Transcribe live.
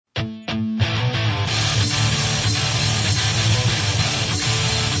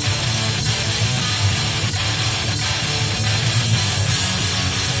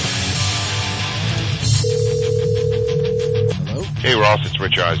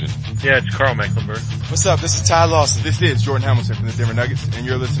Rich Eisen. Yeah, it's Carl Mecklenburg. What's up? This is Ty Lawson. This is Jordan Hamilton from the Denver Nuggets, and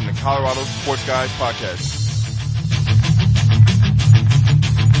you're listening to Colorado Sports Guys Podcast.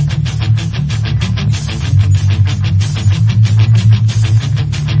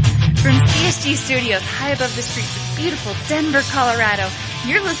 From CSG Studios, high above the streets of beautiful Denver, Colorado,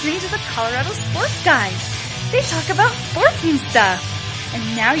 you're listening to the Colorado Sports Guys. They talk about sports and stuff.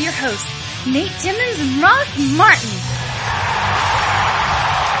 And now your hosts, Nate Timmons and Ross Martin.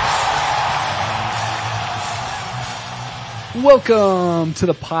 Welcome to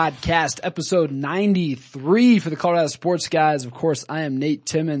the podcast, episode 93 for the Colorado Sports Guys. Of course, I am Nate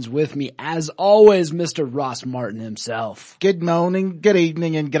Timmons. With me, as always, Mr. Ross Martin himself. Good morning, good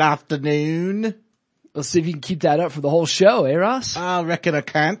evening, and good afternoon. Let's see if you can keep that up for the whole show, eh, Ross? I reckon I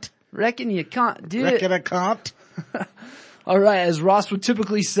can't. Reckon you can't do Reckon it. I can't. All right, as Ross would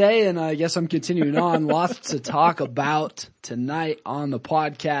typically say, and I guess I'm continuing on, lots to talk about tonight on the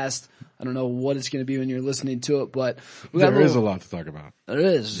podcast. I don't know what it's going to be when you're listening to it, but there is a lot to talk about. There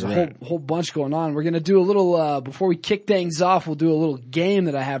is a whole bunch going on. We're going to do a little, before we kick things off, we'll do a little game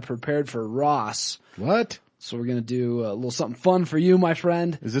that I have prepared for Ross. What? So we're going to do a little something fun for you, my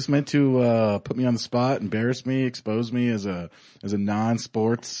friend. Is this meant to put me on the spot, embarrass me, expose me as a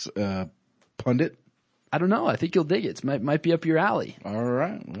non-sports pundit? I don't know. I think you'll dig it. It might be up your alley. All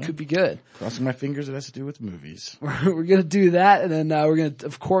right. Well, could be good. Crossing my fingers, it has to do with movies. We're going to do that, and then we're going to,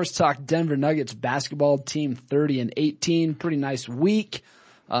 of course, talk Denver Nuggets basketball team 30-18. Pretty nice week.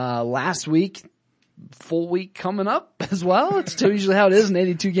 Last week, full week coming up as well. It's usually how it is in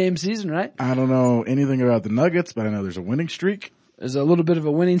an 82-game season, right? I don't know anything about the Nuggets, but I know there's a winning streak. There's a little bit of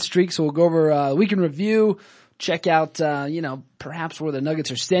a winning streak, so we'll go over week in review. Check out, perhaps where the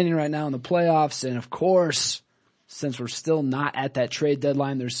Nuggets are standing right now in the playoffs. And of course, since we're still not at that trade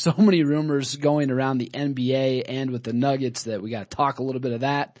deadline, there's so many rumors going around the NBA and with the Nuggets that we got to talk a little bit of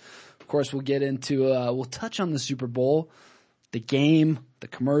that. Of course, we'll get into, we'll touch on the Super Bowl, the game, the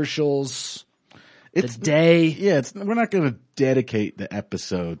commercials, the day. Yeah, we're not going to dedicate the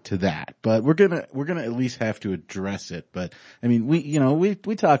episode to that, but we're going to at least have to address it. But I mean,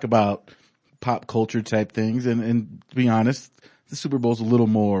 we talk about pop culture type things, and to be honest, the Super Bowl's a little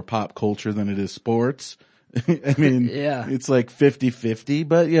more pop culture than it is sports. I mean, yeah. It's like 50-50,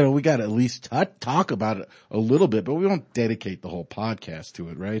 but we got to at least talk about it a little bit, but we won't dedicate the whole podcast to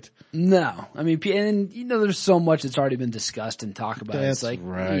it, right? No. I mean, and there's so much that's already been discussed and talked about. That's it's like,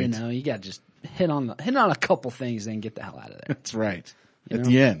 right. You got to just hit on a couple things and get the hell out of there. That's right. At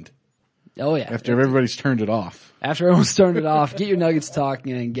the end. Oh yeah. After everybody's turned it off. After everyone's turned it off, get your Nuggets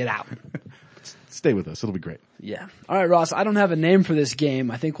talking and get out. Stay with us. It'll be great. Yeah. All right, Ross, I don't have a name for this game.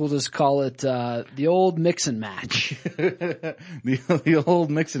 I think we'll just call it the old mix and match. the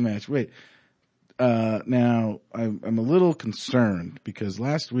old mix and match. Wait. Now, I'm a little concerned because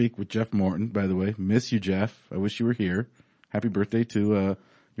last week with Jeff Morton, by the way, miss you, Jeff. I wish you were here. Happy birthday to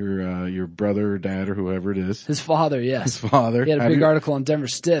your brother or dad or whoever it is. His father, yes. His father. He had a big article on Denver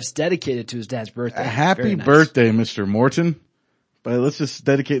Stiffs dedicated to his dad's birthday. Happy birthday, Mr. Morton. But let's just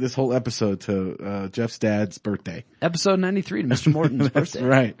dedicate this whole episode to Jeff's dad's birthday. Episode 93 to Mr. Morton's That's birthday.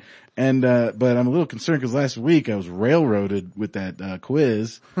 Right. And but I'm a little concerned because last week I was railroaded with that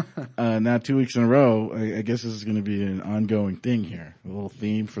quiz. Now 2 weeks in a row, I guess this is going to be an ongoing thing here. A little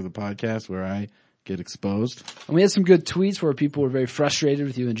theme for the podcast where I get exposed. And we had some good tweets where people were very frustrated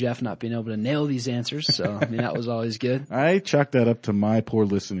with you and Jeff not being able to nail these answers. So, I mean, that was always good. I chalked that up to my poor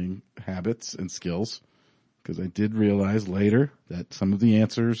listening habits and skills. Because I did realize later that some of the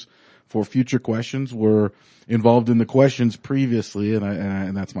answers for future questions were involved in the questions previously,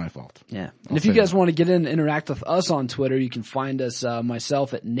 and that's my fault. Yeah. And if you guys want to get in and interact with us on Twitter, you can find us,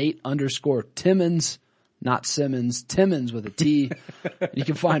 myself at Nate_Timmons, not Simmons, Timmons with a T. You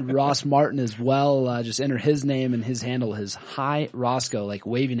can find Ross Martin as well. Just enter his name and his handle is Hi Roscoe, like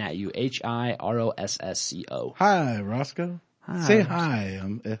waving at you, HIROSSCO. Hi, Roscoe. Hi. Say hi.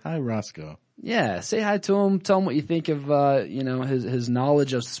 Hi, Roscoe. Yeah, say hi to him. Tell him what you think of, his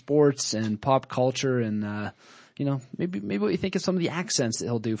knowledge of sports and pop culture, and maybe what you think of some of the accents that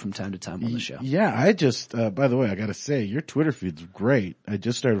he'll do from time to time on the show. Yeah, I just, by the way, I got to say, your Twitter feed's great. I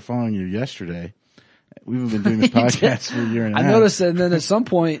just started following you yesterday. We've been doing this podcast for a year and a half. I noticed, and then at some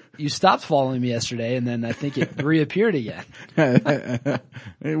point you stopped following me yesterday, and then I think it reappeared again.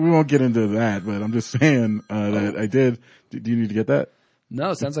 We won't get into that, but I'm just saying that I did. Do you need to get that?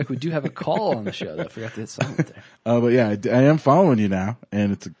 No, it sounds like we do have a call on the show, though. I forgot to hit silent there. But yeah, I am following you now,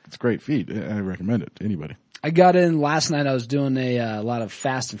 and it's a great feed. I recommend it to anybody. I got in last night. I was doing a lot of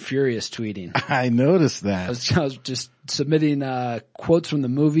Fast and Furious tweeting. I noticed that. I was just submitting quotes from the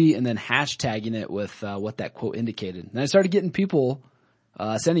movie and then hashtagging it with what that quote indicated. And I started getting people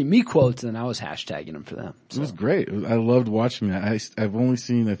sending me quotes, and I was hashtagging them for them. It was great. I loved watching that. I've only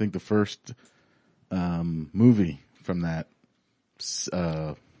seen, I think, the first movie from that.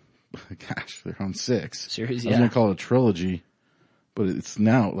 Gosh, they're on 6 series. I was going to call it a trilogy, but it's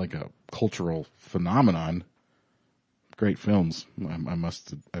now like a cultural phenomenon. Great films.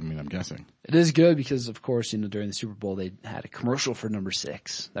 I'm guessing. It is good because, of course, during the Super Bowl, they had a commercial for number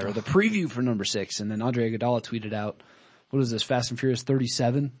 6. That were the preview for number 6. And then Andre Iguodala tweeted out, what is this, Fast and Furious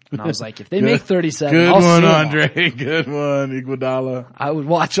 37? And I was like, if they make 37, good I'll one, see Andre. Good one, Iguodala. I would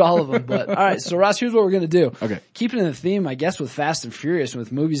watch all of them. But all right, so Ross, here's what we're going to do. Okay. Keeping in the theme, I guess, with Fast and Furious and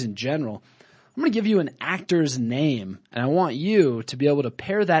with movies in general, I'm going to give you an actor's name, and I want you to be able to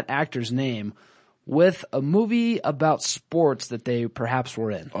pair that actor's name with a movie about sports that they perhaps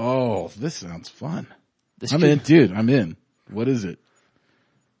were in. Oh, this sounds fun. I'm in, dude. I'm in. What is it?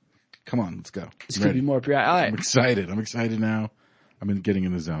 Come on, let's go. This could be more up your alley. All right. I'm excited now. I'm getting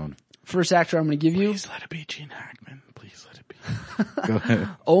in the zone. First actor I'm going to give you. Please let it be Gene Hackman. Please let it be. Go ahead.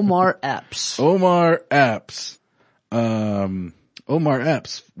 Omar Epps. Omar Epps. Omar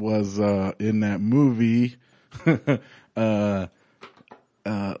Epps was in that movie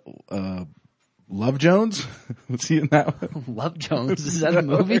Love Jones? Was he in that one? Love Jones. Is that a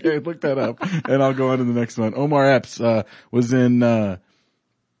movie? Okay, look that up, and I'll go on to the next one. Omar Epps was in the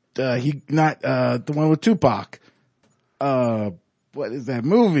one with Tupac. What is that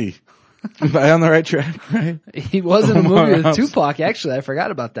movie? Am I on the right track? Right? He was in a movie with Epps. Tupac. Actually, I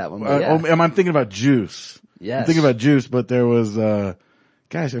forgot about that one. But yeah. I'm thinking about Juice. Yes. I'm thinking about Juice, but there was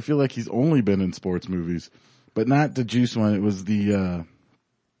gosh, I feel like he's only been in sports movies, but not the Juice one. It was the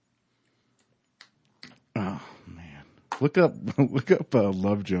oh man, look up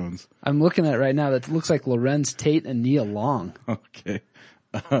Love Jones. I'm looking at it right now. That looks like Lorenz Tate and Nia Long. Okay.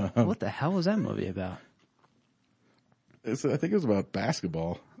 What the hell was that movie about? I think it was about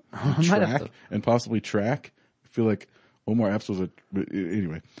basketball, Might have to- and possibly track. I feel like Omar Epps was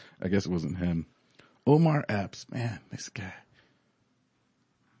anyway. I guess it wasn't him. Omar Epps, man, this guy.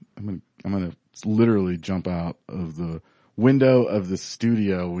 I'm gonna literally jump out of the window of the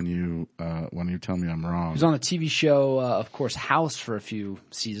studio when you tell me I'm wrong. He was on the TV show, of course, House for a few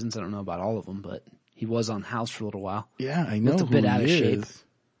seasons. I don't know about all of them, but he was on House for a little while. Yeah, I know. Looked a bit out of shape.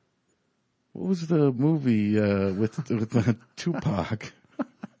 What was the movie with Tupac?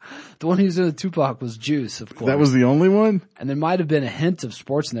 The one he was in with Tupac was Juice, of course. That was the only one? And there might have been a hint of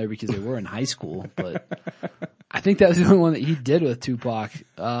sports in there because they were in high school, but I think that was the only one that he did with Tupac.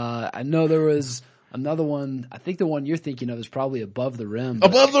 I know there was another one. I think the one you're thinking of is probably Above the Rim.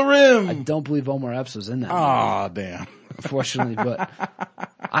 Above the Rim! I don't believe Omar Epps was in that. Aw, damn. Unfortunately, but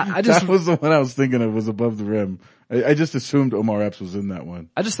I just that was the one I was thinking of, was Above the Rim. I just assumed Omar Epps was in that one.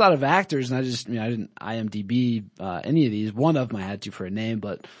 I just thought of actors, and I didn't IMDb any of these. One of them I had to for a name,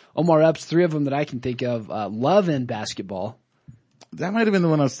 but Omar Epps, 3 of them that I can think of. Love and Basketball. That might have been the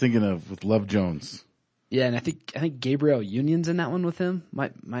one I was thinking of with Love Jones. Yeah, and I think Gabrielle Union's in that one with him.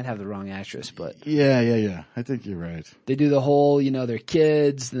 Might have the wrong actress, but Yeah. I think you're right. they do the whole, they're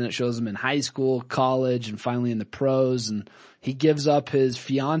kids, then it shows them in high school, college, and finally in the pros, and he gives up his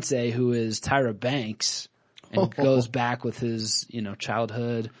fiance, who is Tyra Banks, and goes back with his,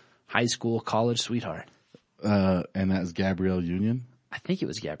 childhood, high school, college sweetheart. And that's Gabrielle Union. I think it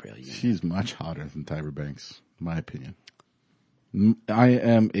was Gabrielle Union. She's much hotter than Tyra Banks, in my opinion.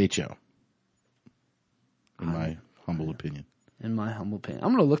 IMHO. In my humble opinion. In my humble opinion.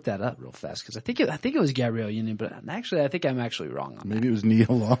 I'm going to look that up real fast because I think it was Gabrielle Union, but actually I think I'm actually wrong on that. Maybe it was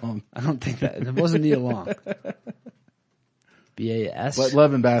Nia Long. I don't think that. It wasn't Nia Long. BAS. But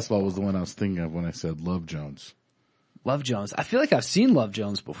Love and Basketball was the one I was thinking of when I said Love Jones. Love Jones. I feel like I've seen Love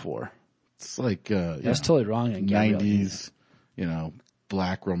Jones before. It's like That's totally wrong. On 90s,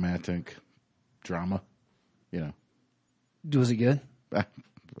 black romantic drama. Was it good?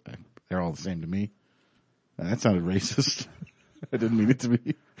 They're all the same to me. That sounded racist. I didn't mean it to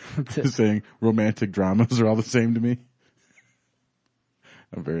be. Saying romantic dramas are all the same to me.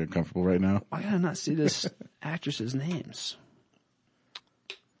 I'm very uncomfortable right now. Why can I not see this actress's names?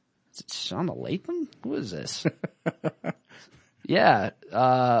 Is it Shauna Latham? Who is this? Yeah,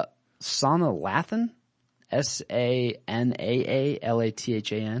 Sana Lathan.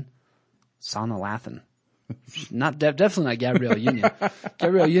 SANAALATHAN. Sana Lathan. Definitely not Gabrielle Union.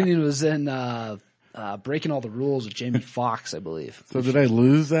 Gabrielle Union was in Breaking All the Rules with Jamie Foxx, I believe. So did I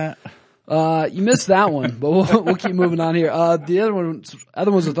lose that? You missed that one, but we'll keep moving on here. The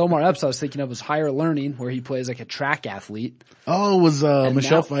other ones with Omar Epps I was thinking of was Higher Learning, where he plays like a track athlete. Oh, was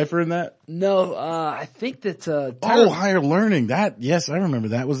Michelle Pfeiffer in that? No, I think that Higher Learning. Yes, I remember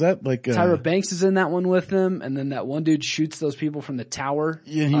that. Was that like Tyra Banks is in that one with him, and then that one dude shoots those people from the tower.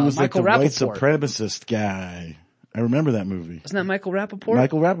 Yeah, he was Michael like the Rappaport. white supremacist guy. I remember that movie. Isn't that Michael Rappaport?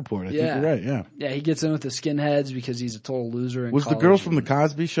 Michael Rappaport. I think you're right. Yeah. Yeah, he gets in with the skinheads because he's a total loser. Was the girl from the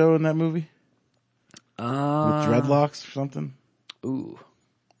Cosby Show in that movie? With dreadlocks or something? Ooh,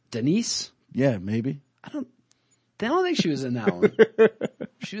 Denise? Yeah, maybe. I don't think she was in that one.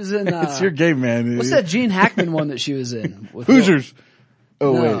 She was in. It's your game, man. What's that Gene Hackman one that she was in? With Hoosiers.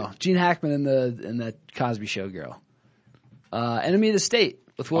 Oh no, wait, Gene Hackman in that Cosby Show girl. Enemy of the State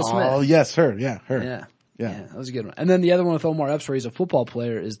with Will Smith. Oh yes, her. Yeah, her. Yeah, that was a good one. And then the other one with Omar Epps, where he's a football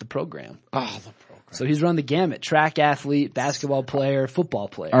player, is The Program. Oh, The Program. So he's run the gamut: track athlete, basketball player, football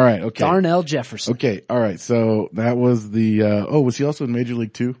player. All right, okay. Darnell Jefferson. Okay, all right. So that was the. Was he also in Major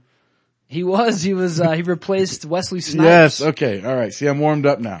League 2? He was. He replaced Wesley Snipes. Yes. Okay. All right. See, I'm warmed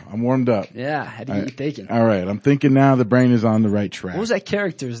up now. Yeah. How do you thinking? All right. I'm thinking now. The brain is on the right track. What was that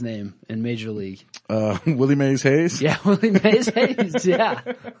character's name in Major League? Willie Mays Hayes. Yeah, Willie Mays Hayes. Yeah.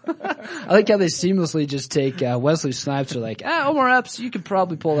 I like how they seamlessly just take Wesley Snipes. Are like, Omar Epps, you could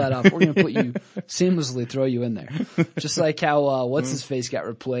probably pull that off. We're going to put you seamlessly throw you in there, just like how what's his face got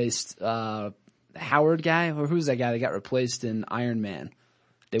replaced. Howard guy, or who's that guy that got replaced in Iron Man?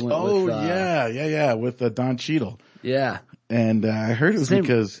 They went with, with Don Cheadle. Yeah. And I heard it was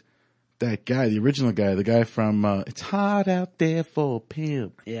because that guy, the original guy, the guy from It's Hard Out There for a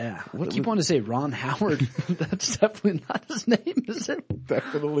Pimp. Yeah. I keep wanting to say Ron Howard. That's definitely not his name, is it?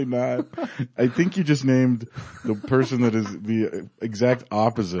 Definitely not. I think you just named the person that is the exact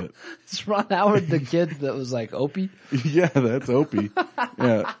opposite. It's Ron Howard, the kid that was like Opie? Yeah, that's Opie.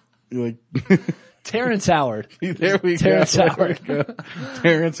 Yeah. You're like... Terrence Howard. There we Terrence go. Howard.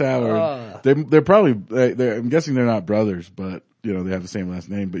 Terrence Howard. They're probably, I'm guessing they're not brothers, but, they have the same last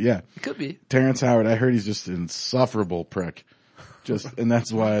name. But yeah. It could be. Terrence Howard, I heard he's just an insufferable prick. And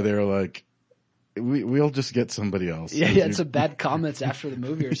that's why they're like, we'll just get somebody else. Yeah, he had some bad comments after the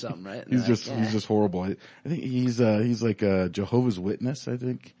movie or something, right? He's just horrible. I think he's like a Jehovah's Witness, I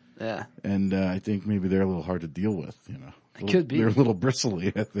think. Yeah. And I think maybe they're a little hard to deal with, It could be. They're a little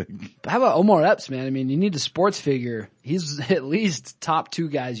bristly, I think. But how about Omar Epps, man? I mean, you need a sports figure. He's at least top 2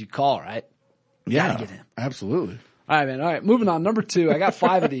 guys you call, right? You gotta get him. Absolutely. All right, man. All right, moving on. Number 2. I got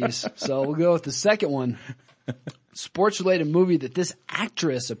 5 of these, so we'll go with the second one. Sports-related movie that this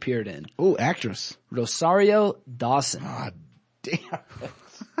actress appeared in. Oh, actress. Rosario Dawson. Ah, damn it.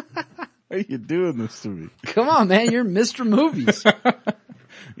 How are you doing this to me? Come on, man. You're Mr. Movies.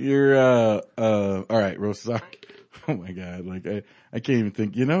 You're, all right, Rosario. Oh my God. Like, I can't even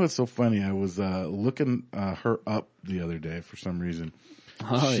think. It's so funny. I was, looking, her up the other day for some reason.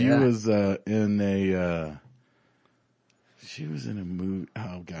 Oh, she yeah. was, she was in a movie.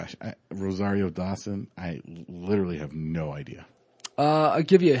 Oh gosh. Rosario Dawson. I literally have no idea. I'll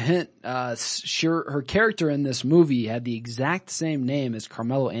give you a hint. Her character in this movie had the exact same name as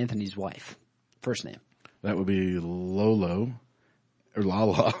Carmelo Anthony's wife. First name. That would be Lolo or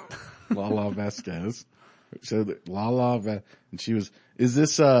Lala. Lala Vasquez. So Lala, and she was, is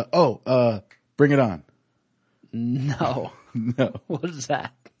this, Bring It On. No. No. What is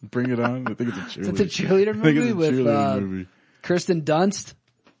that? Bring It On? I think it's a cheerleader. Is it the cheerleader movie with, movie. Kirsten Dunst?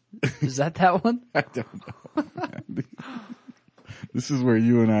 Is that one? I don't know. This is where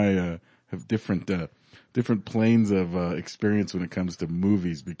you and I, have different planes of, experience when it comes to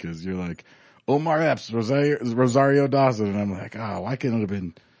movies, because you're like, Omar Epps, Rosario Dawson, and I'm like, why can't it have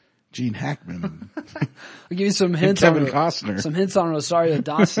been Gene Hackman? I'll give you some hints. Kevin Costner. Some hints on Rosario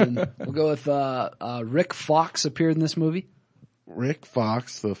Dawson. We'll go with Rick Fox appeared in this movie. Rick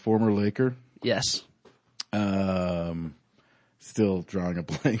Fox, the former Laker. Yes. Still drawing a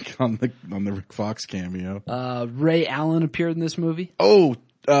blank on the Rick Fox cameo. Ray Allen appeared in this movie. Oh,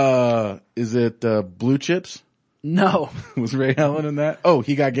 is it Blue Chips? No. Was Ray Allen in that? Oh,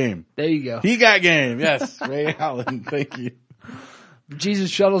 He Got Game. There you go. He Got Game. Yes, Ray Allen. Thank you.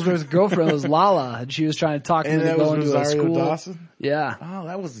 Jesus Shuttlesworth's girlfriend was Lala, and she was trying to talk him into going to a school. Dawson? Yeah. Oh,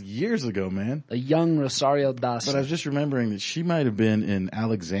 that was years ago, man. A young Rosario Dawson. But I was just remembering that she might have been in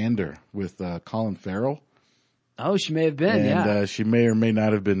Alexander with Colin Farrell. Oh, she may have been, and, yeah. She may or may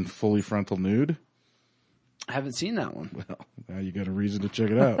not have been fully frontal nude. I haven't seen that one. Well, now you got a reason to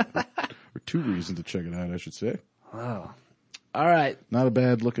check it out. Or 2 reasons to check it out, I should say. Oh. All right. Not a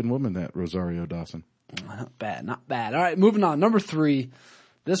bad looking woman, that Rosario Dawson. Not bad, not bad. All right, moving on. Number 3.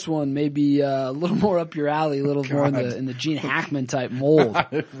 This one may be a little more up your alley, a little more in the Gene Hackman type mold.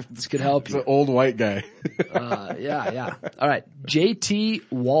 This could help It's you. an old white guy. Yeah. All right, J.T.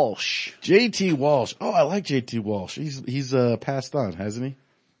 Walsh. J.T. Walsh. Oh, I like J.T. Walsh. He's passed on, hasn't he?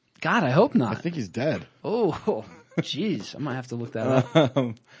 God, I hope I not. think he's dead. Oh, jeez, I might have to look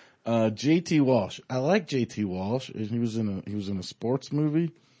that up. J.T. Walsh. I like J.T. Walsh. He was in a sports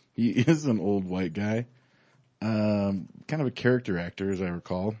movie. He is an old white guy. Kind of a character actor, as I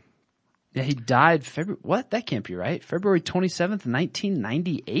recall. Yeah, he died February. What? That can't be right. February 27th,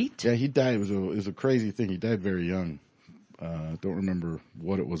 1998. Yeah, he died. It was a crazy thing. He died very young. Don't remember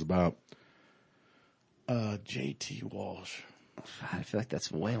what it was about. J.T. Walsh. God, I feel like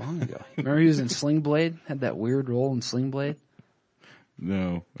that's way long ago. Remember he was in Sling Blade? Had that weird role in Sling Blade?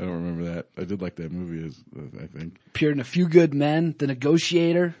 No, I don't remember that. I did like that movie, I think. Appeared in A Few Good Men, The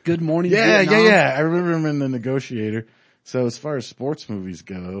Negotiator, Good Morning Yeah. Vietnam. I remember him in The Negotiator. So as far as sports movies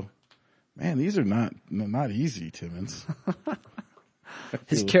go, man, these are not easy, Timmons.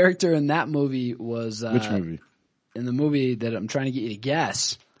 His character in that movie was... Which movie? In the movie that I'm trying to get you to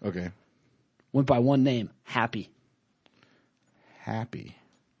guess, Okay. went by one name, Happy. Happy.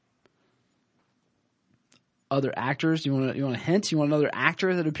 Other actors? You want a hint? You want another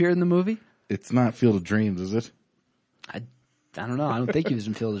actor that appeared in the movie? It's not Field of Dreams, is it? I don't know. I don't think he was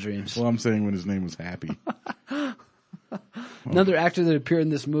in Field of Dreams. Well, I'm saying when his name was Happy. Another actor that appeared in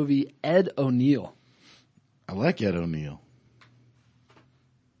this movie, Ed O'Neill. I like Ed O'Neill.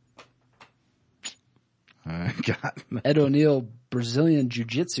 I got Ed O'Neill, Brazilian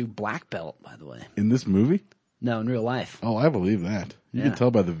Jiu-Jitsu black belt, by the way. in this movie? No, in real life. Oh, I believe that. You Yeah. can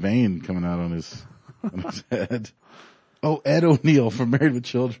tell by the vein coming out on his head. Oh, Ed O'Neill from Married with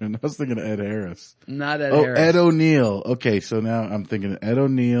Children. I was thinking of Ed Harris. Not Ed Oh, Harris. Ed O'Neill. Okay, so now I'm thinking Ed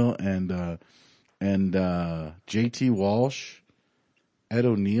O'Neill and J.T. Walsh. Ed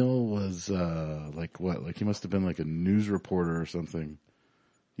O'Neill was like what? Like he must have been like a news reporter or something.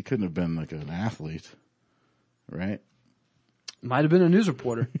 He couldn't have been like an athlete, right? Might have been a news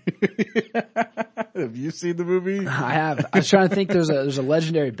reporter. Have you seen the movie? I have. I was trying to think. There's a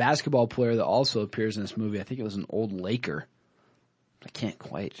legendary basketball player that also appears in this movie. I think it was an old Laker. I can't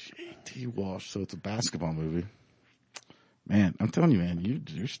quite. J.T. Walsh. So it's a basketball movie. Man, I'm telling you, man,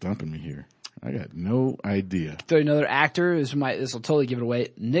 you're stumping me here. I got no idea. Throw you another actor. This will totally give it away.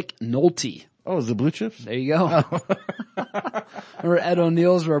 Nick Nolte. Oh, is it Blue Chips? There you go. Remember Ed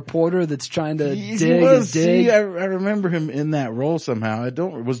O'Neill's a reporter that's trying to He dig was. and dig? See, I remember him in that role somehow.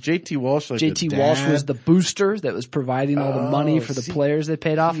 Was J.T. Walsh like J.T. the Walsh dad? was the booster that was providing all the money for the players they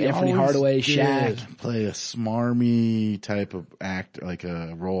paid off. He Anthony always Hardaway, did Shaq. play a smarmy type of act, like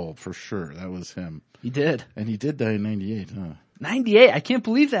a role for sure. That was him. He did. And he did die in 98, huh? 98. I can't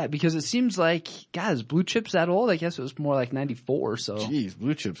believe that because it seems like, God, is Blue Chips that old? I guess it was more like 94. So Jeez,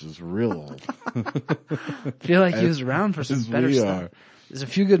 Blue Chips is real old. I feel like he was around for some As better we stuff. are. Is A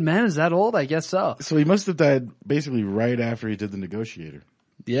Few Good Men? Is that old? I guess so. So he must have died basically right after he did The Negotiator.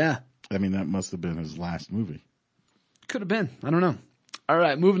 Yeah. I mean, that must have been his last movie. Could have been. I don't know. All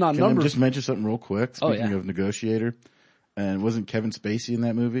right, moving on. Can I Numbers. just mention something real quick? Oh, Speaking yeah. of Negotiator, and wasn't Kevin Spacey in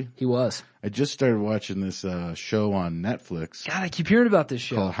that movie? He was. I just started watching this show on Netflix God, I keep hearing about this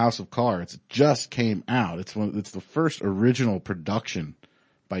show. called House of Cards. It just came out. It's the first original production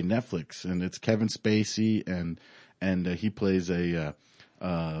by Netflix, and it's Kevin Spacey, and he plays a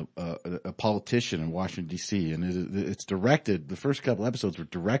politician in Washington D.C. and it's directed. The first couple episodes were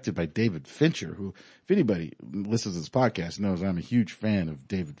directed by David Fincher, who, if anybody listens to this podcast, knows I'm a huge fan of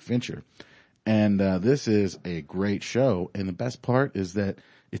David Fincher. And this is a great show, and the best part is that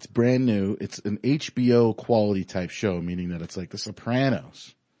it's brand new. It's an HBO quality type show, meaning that it's like The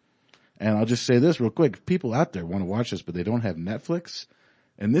Sopranos. And I'll just say this real quick. If people out there want to watch this, but they don't have Netflix,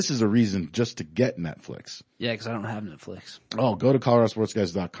 and this is a reason just to get Netflix. Yeah, because I don't have Netflix. Oh, go to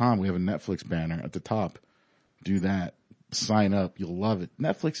ColoradoSportsGuys.com. We have a Netflix banner at the top. Do that. Sign up. You'll love it.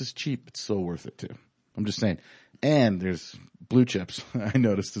 Netflix is cheap. It's so worth it, too. I'm just saying. And there's Blue Chips. I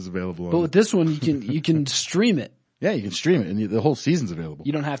noticed is available. But with this one, you can stream it. Yeah, you can stream it, and the whole season's available.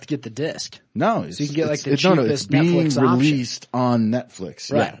 You don't have to get the disc. No, So you can get like the it's cheapest being Netflix option. released on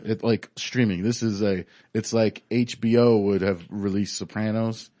Netflix. Right. Yeah, like streaming. It's like HBO would have released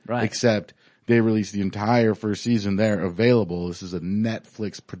Sopranos, Right. except they released the entire first season there available. This is a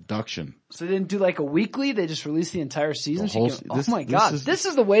Netflix production. So they didn't do like a weekly. They just released the entire season. The whole so you can, se- this- oh my this God, is- this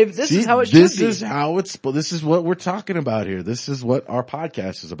is the way. This See, is how it should be. This is how this is what we're talking about here. This is what our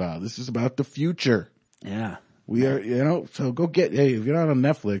podcast is about. This is about the future. Yeah. We are, so if you're not on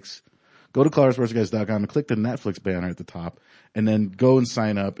Netflix, go to ColoradoSportsGuys.com and click the Netflix banner at the top and then go and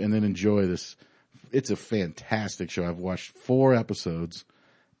sign up and then enjoy this. It's a fantastic show. I've watched 4 episodes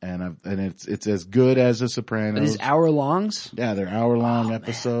and it's as good as The Sopranos. These hour-longs? Yeah, they're hour-long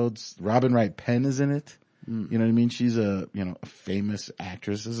episodes. Man. Robin Wright Penn is in it. You know what I mean? She's a famous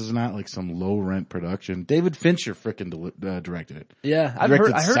actress. This is not like some low-rent production. David Fincher frickin' directed it. Yeah, I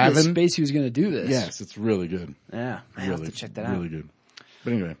heard that Spacey was going to do this. Yes, it's really good. Yeah, I have to check that out. Really good.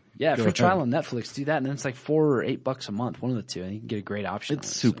 But anyway. Yeah, free trial on Netflix. Do that, and then it's like $4 or $8 a month. One of the two. And you can get a great option. It's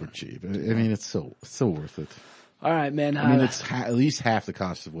super cheap. I mean, it's so worth it. All right, man. I mean, it's at least half the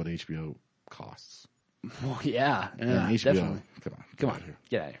cost of what HBO costs. Well, yeah, HBO, definitely. Come on. Get out of here.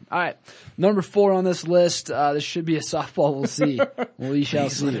 All right, number 4 on this list. This should be a softball. We'll see. We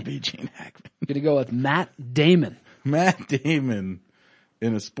shall see. Let it be Gene Hackman. I'm gonna go with Matt Damon. Matt Damon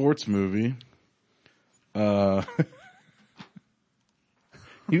in a sports movie.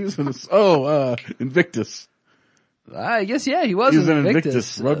 He was in Invictus. I guess, yeah, he was an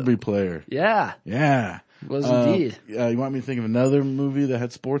Invictus rugby player. Yeah. Was indeed. You want me to think of another movie that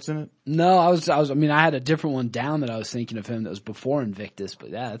had sports in it? No, I had a different one down that I was thinking of him that was before Invictus, but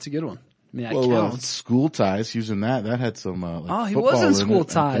yeah, that's a good one. I mean, that counts. School Ties, he was in that. That had some, he was in School think,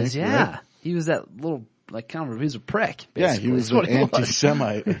 Ties, yeah. Right? He was that little, he was a prick, basically. Yeah, he was an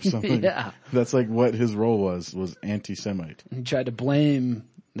anti-Semite or something. Yeah. That's like what his role was anti-Semite. He tried to blame,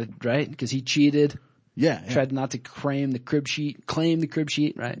 right? Because he cheated. Yeah. Tried not to claim the crib sheet,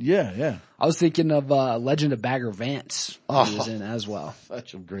 right? Yeah. I was thinking of Legend of Bagger Vance. He was in as well.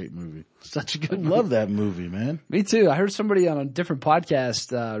 Such a great movie. Such a good movie. Love that movie, man. Me too. I heard somebody on a different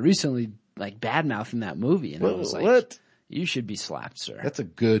podcast recently bad-mouthing that movie, and I was like, what? You should be slapped, sir. That's a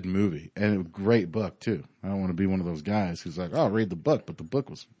good movie and a great book too. I don't want to be one of those guys who's like, "Oh, read the book," but the book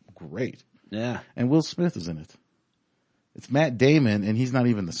was great. Yeah. And Will Smith is in it. It's Matt Damon, and he's not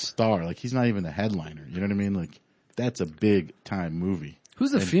even the star. He's not even the headliner. You know what I mean? That's a big time movie.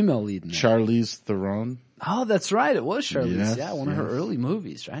 Who's the female lead in that? Charlize Theron. Oh, that's right. It was Charlize. Yes, yeah, one of her early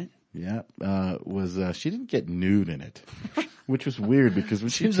movies, right? Yeah. She didn't get nude in it, which was weird because when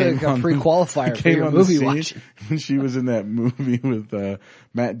she was came like on a pre-qualifier for your movie watching. When she was in that movie with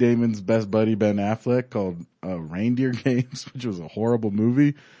Matt Damon's best buddy Ben Affleck called Reindeer Games, which was a horrible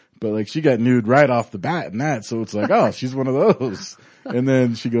movie. But she got nude right off the bat in that, so it's oh, she's one of those. And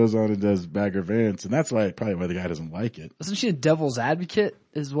then she goes on and does Bagger Vance, and that's probably why the guy doesn't like it. Wasn't she a Devil's Advocate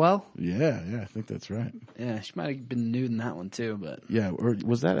as well? Yeah, I think that's right. Yeah, she might have been nude in that one too, but. Yeah, or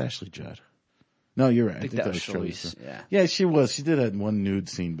was that Ashley Judd? No, you're right. I think that was Charlize. Yeah, she was. She did that one nude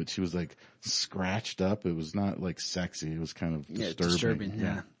scene, but she was scratched up. It was not sexy. It was kind of disturbing.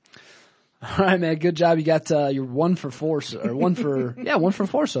 Yeah. All right, man. Good job. You got your 1 for 4 or 1 for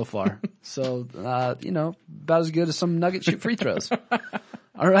 4 so far. So about as good as some Nugget shoot free throws.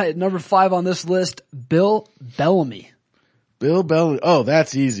 All right, number 5 on this list, Bill Bellamy. Bill Bellamy. Oh,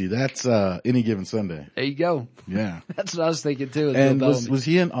 that's easy. That's Any Given Sunday. There you go. Yeah, that's what I was thinking too. And was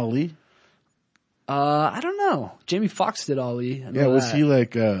he in Ali? I don't know. Jamie Foxx did Ali. Was he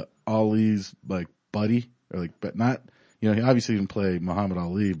Ali's buddy or but not? He obviously didn't play Muhammad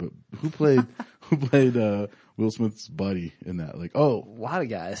Ali, but who played Will Smith's buddy in that? A lot of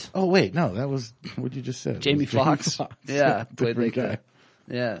guys. Oh wait, no, that was what you just said. Jamie Foxx. Yeah, played guy.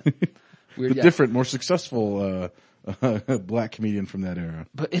 Yeah, weird guy. Different, more successful black comedian from that era.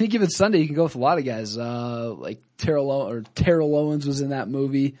 But Any Given Sunday, you can go with a lot of guys. Terrell Owens was in that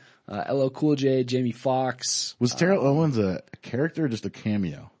movie. LL Cool J, Jamie Foxx. Was Terrell Owens a character or just a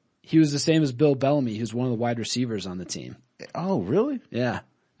cameo? He was the same as Bill Bellamy, who's one of the wide receivers on the team. Oh, really? Yeah.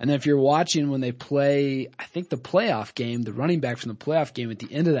 And then if you're watching when they play, I think the playoff game, the running back from the playoff game at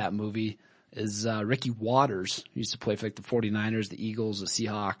the end of that movie is Ricky Waters. He used to play for the 49ers, the Eagles, the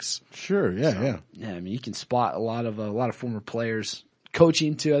Seahawks. Sure, yeah. Yeah, I mean, you can spot a lot of former players.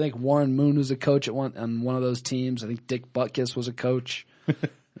 Coaching too. I think Warren Moon was a coach on one of those teams. I think Dick Butkus was a coach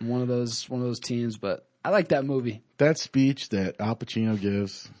in one of those teams. But I like that movie. That speech that Al Pacino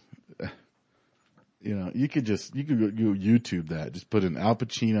gives. You could go YouTube that. Just put in Al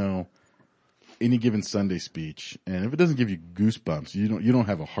Pacino Any Given Sunday speech, and if it doesn't give you goosebumps, you don't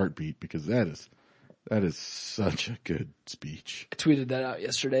have a heartbeat because that is such a good speech. I tweeted that out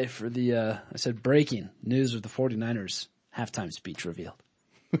yesterday for I said breaking news of the 49ers halftime speech revealed.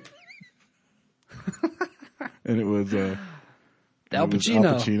 And it was Al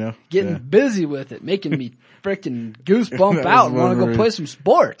Pacino getting busy with it, making me freaking goosebump out and want to go play some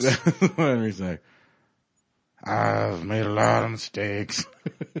sports. When he's like, I've made a lot of mistakes.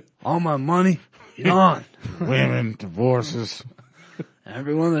 All my money gone. Women, divorces.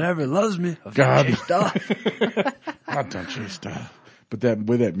 Everyone that ever loves me, I've God. chased off. I've done chased off. But that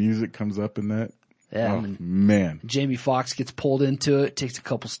way that music comes up in that, Yeah. Oh, man. Jamie Foxx gets pulled into it, takes a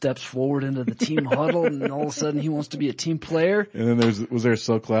couple steps forward into the team huddle, and all of a sudden he wants to be a team player. And then was there a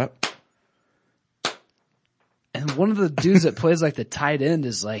slow clap? And one of the dudes that plays like the tight end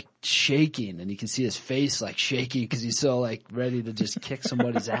is like shaking, and you can see his face like shaking because he's so like ready to just kick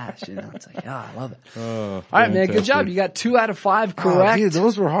somebody's ass. You know, it's like, I love it. All right, man, good job. You got 2 out of 5 correct. Dude,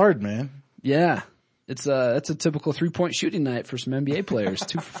 those were hard, man. Yeah, it's a typical 3-point shooting night for some NBA players.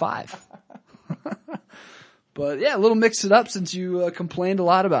 2 for 5. But yeah, a little mix it up since you complained a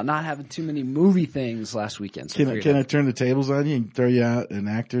lot about not having too many movie things last weekend. So Can I turn the tables on you and throw you out an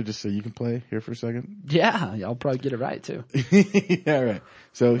actor just so you can play here for a second? Yeah, I'll probably get it right too. Yeah, all right.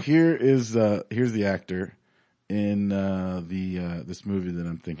 So here's the actor in this movie that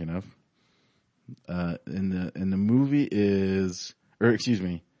I'm thinking of. And the movie is, or excuse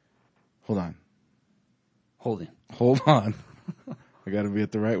me, hold on. Hold on. I got to be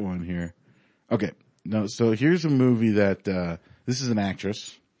at the right one here. Okay. No, so here's a movie that this is an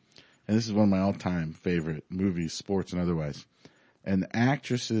actress, and this is one of my all-time favorite movies, sports and otherwise. And the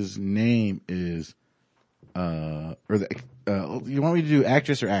actress's name is, you want me to do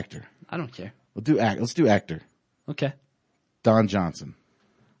actress or actor? I don't care. Let's do actor. Okay. Don Johnson.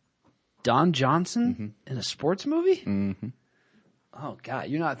 Don Johnson in a sports movie? Mm-hmm. Oh God,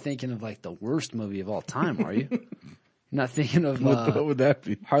 you're not thinking of like the worst movie of all time, are you? You're not thinking of What would that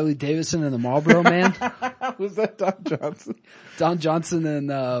be? Harley Davidson and the Marlboro Man? Was that Don Johnson? Don Johnson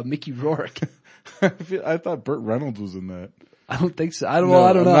and Mickey Rourke. I thought Burt Reynolds was in that. I don't think so. I don't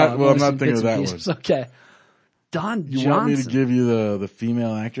know. I'm not thinking of that one. Okay. Don Johnson. You want me to give you the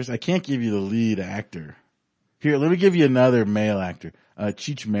female actress? I can't give you the lead actor. Here, let me give you another male actor.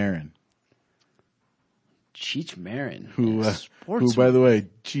 Cheech Marin. Cheech Marin. Who, by the way,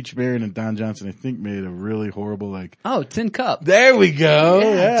 Cheech Marin and Don Johnson, I think, made a really horrible, Tin Cup. There we go.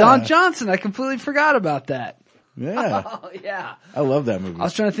 Yeah. Don Johnson. I completely forgot about that. Yeah. Oh, yeah. I love that movie. I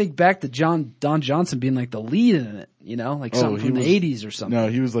was trying to think back to Don Johnson being like the lead in it, something from the 80s or something. No,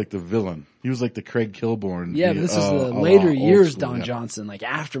 he was like the villain. He was like the Craig Kilborn. Yeah, this is the later years Don Johnson, like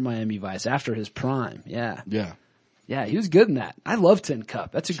after Miami Vice, after his prime. Yeah. Yeah. Yeah, he was good in that. I love Tin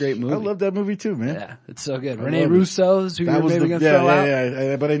Cup. That's a great movie. I love that movie too, man. Yeah, it's so good. Rene Russo's who you're maybe going to throw out.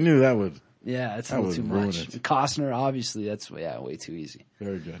 Yeah, but I knew that would. Yeah, it's a little too much. Costner, obviously, that's way too easy.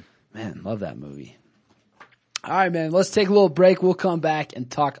 Very good. Man, love that movie. All right, man, let's take a little break. We'll come back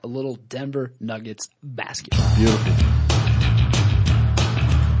and talk a little Denver Nuggets basketball. Beautiful.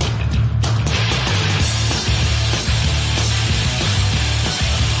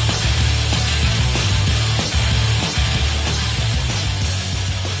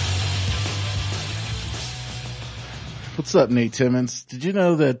 What's up, Nate Timmons? Did you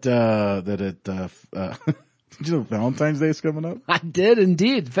know that did you know Valentine's Day is coming up? I did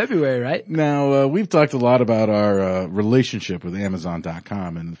indeed. February, right? Now, we've talked a lot about our relationship with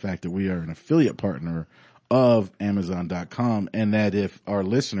Amazon.com and the fact that we are an affiliate partner of Amazon.com, and that if our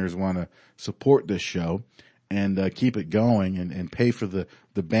listeners want to support this show and keep it going and pay for the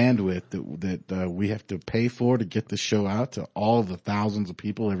bandwidth that we have to pay for to get the show out to all the thousands of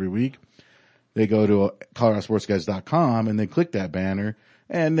people every week, they go to ColoradoSportsGuys.com and they click that banner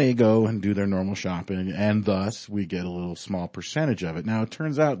and they go and do their normal shopping, and thus we get a little small percentage of it. Now, it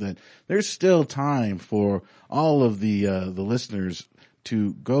turns out that there's still time for all of the listeners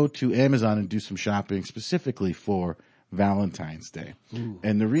to go to Amazon and do some shopping specifically for Valentine's Day. Ooh.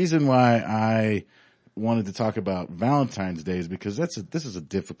 And the reason why I wanted to talk about Valentine's Day is because this is a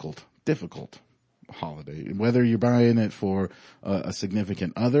difficult holiday. Whether you're buying it for a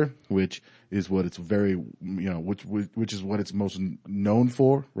significant other, which is what it's which is what it's most known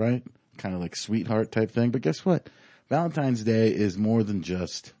for, right? Kind of like sweetheart type thing. But guess what? Valentine's Day is more than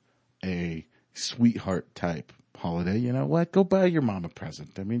just a sweetheart type holiday. You know what? Go buy your mom a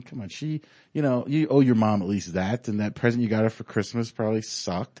present. I mean, come on. You owe your mom at least that, and that present you got her for Christmas probably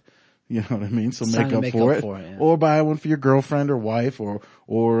sucked. You know what I mean? So make up for it. Yeah. Or buy one for your girlfriend or wife or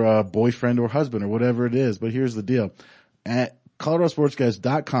boyfriend or husband or whatever it is. But here's the deal. At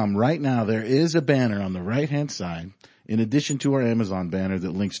ColoradoSportsGuys.com right now, there is a banner on the right-hand side, in addition to our Amazon banner,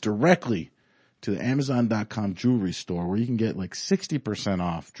 that links directly to the Amazon.com jewelry store, where you can get like 60%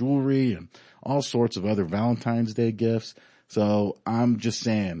 off jewelry and all sorts of other Valentine's Day gifts. So I'm just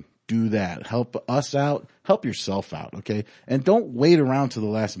saying, do that. Help us out. Help yourself out, okay? And don't wait around to the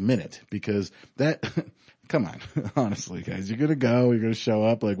last minute, because that come on, honestly, guys. You're going to show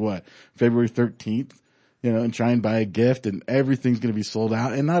up like what, February 13th, and try and buy a gift, and everything's going to be sold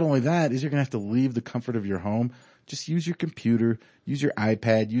out. And not only that, is you're going to have to leave the comfort of your home. Just use your computer, use your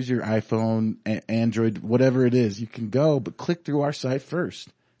iPad, use your iPhone, Android, whatever it is. You can go, but click through our site first.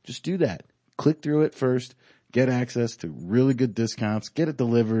 Just do that. click through it first, get access to really good discounts, get it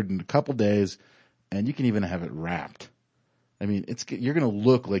delivered in a couple days, and you can even have it wrapped. I mean, you're going to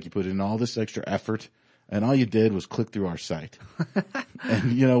look like you put in all this extra effort, and all you did was click through our site.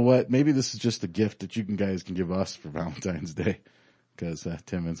 And you know what? Maybe this is just a gift that you guys can give us for Valentine's Day, because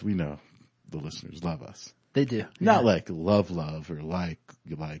Timmons, we know the listeners love us. They do. Not like love or like,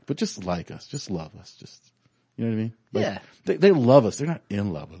 but just like us. Just love us. Just, you know what I mean? Like, yeah. They love us. They're not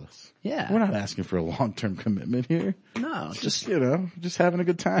in love with us. Yeah. We're not asking for a long-term commitment here. No, Just having a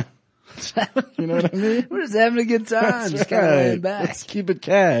good time. You know what I mean? we're just having a good time. That's just kind of right. laying back. Let's keep it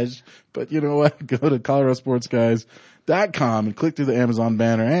cash. But you know what? Go to ColoradoSportsGuys.com and click through the Amazon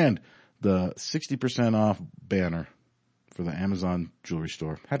banner and the 60% off banner for the Amazon jewelry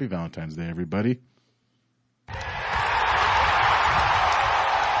store. Happy Valentine's Day, everybody.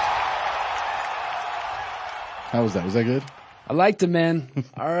 How was that? Was that good? I liked it, man.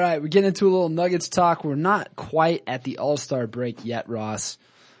 All right, we're getting into a little Nuggets talk. We're not quite at the All-Star break yet, Ross.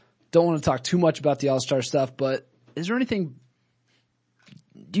 Don't want to talk too much about the All-Star stuff, but is there anything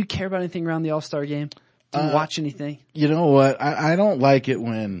 – do you care about anything around the All-Star game? Do you watch anything? You know what? I don't like it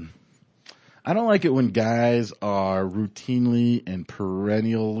when guys are routinely and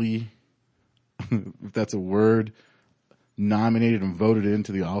perennially, if that's a word, nominated and voted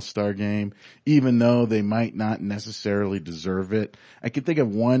into the All-Star game, even though they might not necessarily deserve it. I can think of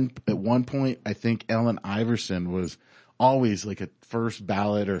at one point, I think Allen Iverson was always like a first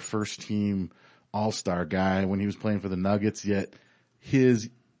ballot or first team All-Star guy when he was playing for the Nuggets, yet his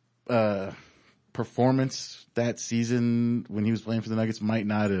performance that season when he was playing for the Nuggets might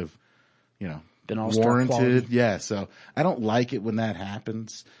not have, been All-Star warranted. quality. Yeah, so I don't like it when that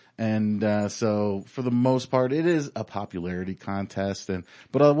happens. And so for the most part, it is a popularity contest.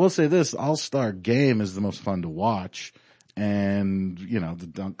 But I will say this, All-Star game is the most fun to watch. And, the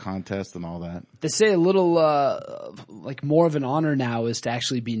dunk contest and all that. They say a little like more of an honor now is to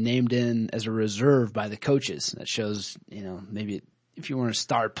actually be named in as a reserve by the coaches. That shows, maybe if you weren't a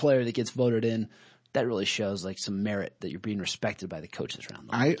star player that gets voted in, that really shows like some merit that you're being respected by the coaches around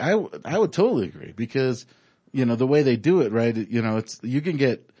the league. I would totally agree because, the way they do it, right, you can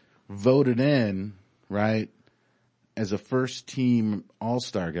get voted in, right, as a first team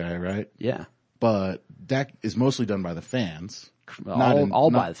All-Star guy, right? Yeah. But that is mostly done by the fans.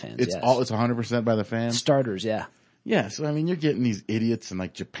 All by the fans. It's yes. It's 100% by the fans. Starters, yeah. Yeah, so I mean, you're getting these idiots in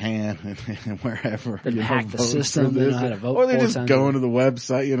like Japan and wherever. They hack the system. They know how to vote. Or they're just going to the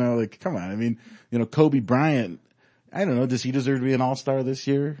website. Like, come on. I mean, Kobe Bryant. I don't know. Does he deserve to be an All-Star this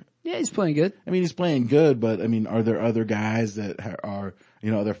year? Yeah, he's playing good. I mean, he's playing good, but I mean, are there other guys that are?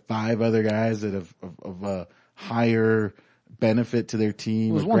 Are there 5 other guys that have of a higher benefit to their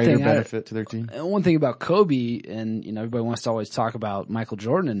team, or greater benefit to their team? One thing about Kobe, and everybody wants to always talk about Michael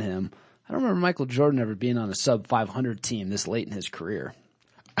Jordan and him. I don't remember Michael Jordan ever being on a sub 500 team this late in his career.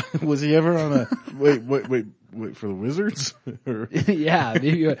 Was he ever on a wait for the Wizards? Yeah, if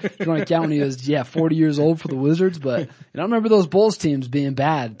you want to count when he was 40 years old for the Wizards, but I don't remember those Bulls teams being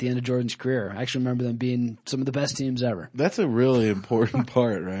bad at the end of Jordan's career. I actually remember them being some of the best teams ever. That's a really important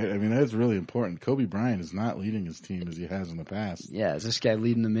part, right? I mean, that's really important. Kobe Bryant is not leading his team as he has in the past. Yeah, is this guy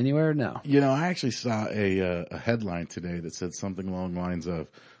leading them anywhere? No. I actually saw a headline today that said something along the lines of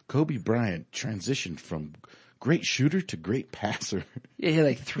Kobe Bryant transitioned from great shooter to great passer. Yeah, he had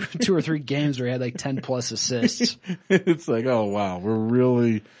like 2 or 3 games where he had like 10 plus assists. It's like, oh wow,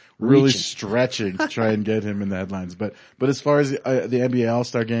 we're really stretching to try and get him in the headlines. But as far as the NBA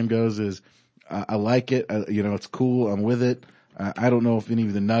All-Star Game goes, I like it. It's cool. I'm with it. I don't know if any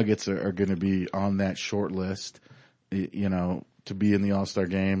of the Nuggets are going to be on that short list, to be in the All-Star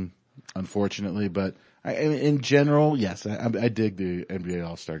Game, unfortunately. But in general, yes, I dig the NBA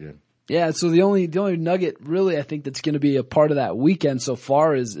All-Star Game. Yeah, so the only nugget really I think that's going to be a part of that weekend so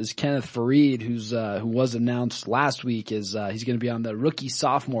far is Kenneth Faried, who was announced last week he's going to be on the rookie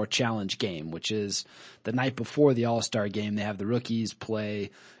sophomore challenge game, which is the night before the All-Star game. They have the rookies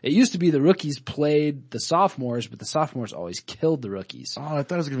play. It used to be the rookies played the sophomores, but the sophomores always killed the rookies. Oh, I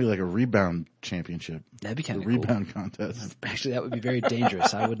thought it was going to be like a rebound championship. That'd be kind of cool. Rebound contest. Actually, that would be very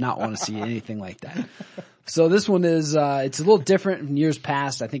dangerous. I would not want to see anything like that. So this one is, it's a little different from years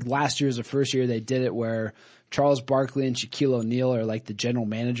past. I think last year was the first year they did it where Charles Barkley and Shaquille O'Neal are like the general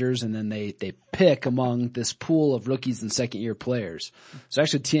managers, and then they pick among this pool of rookies and second year players. So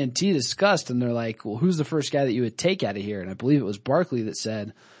actually TNT discussed, and they're like, well, who's the first guy that you would take out of here? And I believe it was Barkley that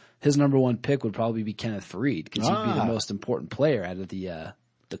said his number 1 pick would probably be Kenneth Faried because he'd be the most important player out of the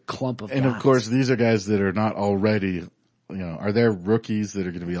clump of guys. And of course, these are guys that are not already, are there rookies that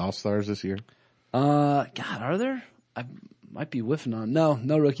are going to be All-Stars this year? God, are there? might be whiffing on. No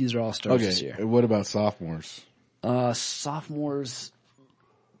rookies are all stars this year. What about sophomores? Sophomores.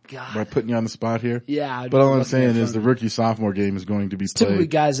 God. Am I putting you on the spot here? Yeah. But all I'm saying is the rookie-sophomore game is going to be played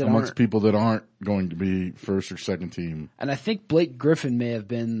guys that amongst people that aren't going to be first or second team. And I think Blake Griffin may have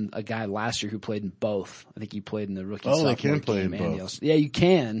been a guy last year who played in both. I think he played in the rookie-sophomore they can play game in both. Yeah, you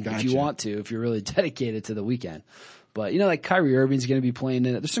can Gotcha. if you want to, if you're really dedicated to the weekend. But, like Kyrie Irving's going to be playing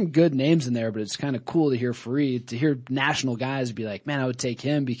in it. There's some good names in there, but it's kind of cool to hear national guys be like, man, I would take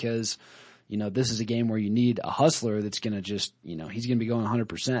him because – this is a game where you need a hustler that's going to just, he's going to be going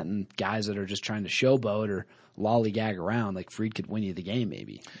 100%, and guys that are just trying to showboat or lollygag around, like Freed could win you the game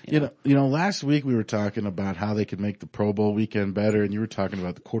maybe. You know, last week we were talking about how they could make the Pro Bowl weekend better, and you were talking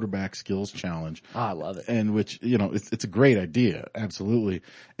about the quarterback skills challenge. Oh, I love it. And which, it's a great idea. Absolutely.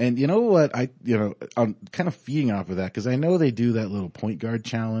 And you know what? I'm kind of feeding off of that because I know they do that little point guard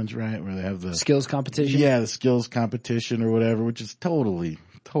challenge, right? Where they have the skills competition. Yeah, the skills competition or whatever, which is totally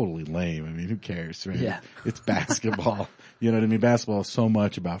lame. I mean, who cares, right? Yeah. It's basketball. You know what I mean? Basketball is so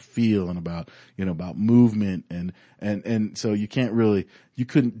much about feel and about movement and so you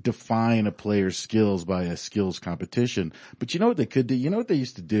couldn't define a player's skills by a skills competition. But you know what they could do? You know what they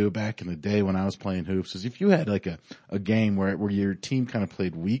used to do back in the day when I was playing hoops is if you had like a game where your team kind of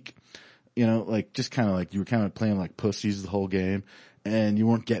played weak, like just kind of like you were kind of playing like pussies the whole game, and you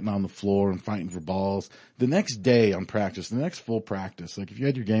weren't getting on the floor and fighting for balls. The next day on practice, the next full practice, like if you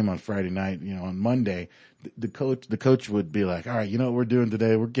had your game on Friday night, on Monday, the coach would be like, all right, you know what we're doing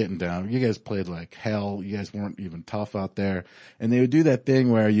today? We're getting down. You guys played like hell. You guys weren't even tough out there. And they would do that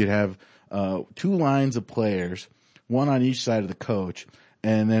thing where you'd have, 2 lines of players, one on each side of the coach.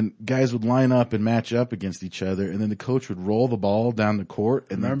 And then guys would line up and match up against each other, and then the coach would roll the ball down the court,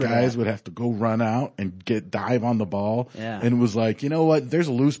 and then guys would have to go run out and dive on the ball. Yeah. And it was like, you know what? There's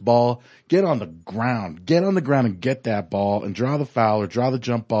a loose ball. Get on the ground and get that ball and draw the foul or draw the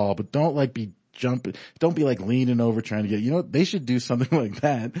jump ball, but don't be jumping. Don't be like leaning over trying to get, they should do something like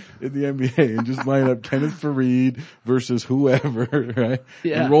that in the NBA and just line up Kenneth Fareed versus whoever, right?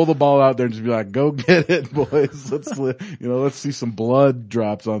 Yeah. And roll the ball out there and just be like, go get it, boys. Let's see some blood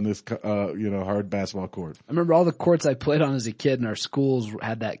drops on this, hard basketball court. I remember all the courts I played on as a kid, and our schools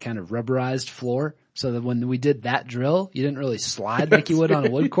had that kind of rubberized floor. So that when we did that drill, you didn't really slide like you would on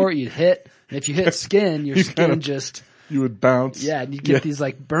a wood court. You'd hit, and if you hit skin, your skin just... You would bounce. Yeah, and you get these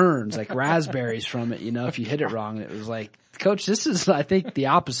like burns, like raspberries from it, if you hit it wrong. And it was like, Coach, this is, I think, the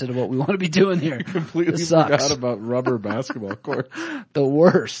opposite of what we want to be doing here. Completely forgot about rubber basketball courts. The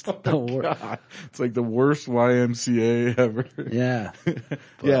worst. God. It's like the worst YMCA ever. Yeah.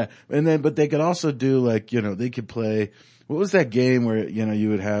 Yeah. But they could also do like, they could play, what was that game where, you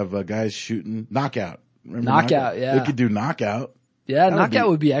would have guys shooting? Knockout. Remember Knockout, yeah. They could do knockout. Yeah, knockout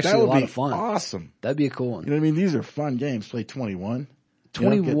would be actually a lot of fun. Awesome. That'd be a cool one. You know what I mean? These are fun games. Play 21.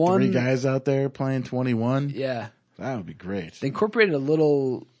 21. Get 3 guys out there playing 21. Yeah. That would be great. They incorporated a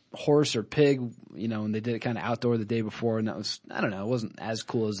little horse or pig, and they did it kind of outdoor the day before, and that was, I don't know, it wasn't as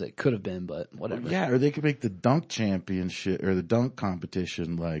cool as it could have been, but whatever. Yeah, or they could make the dunk championship or the dunk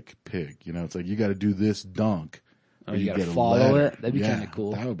competition like pig. It's like you got to do this dunk. Oh, you got to follow it? That'd be kind of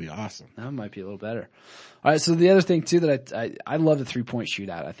cool. That would be awesome. That might be a little better. All right, so the other thing, too, that I love the 3-point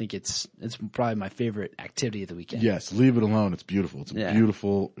shootout. I think it's probably my favorite activity of the weekend. Yes, leave it alone. It's beautiful. It's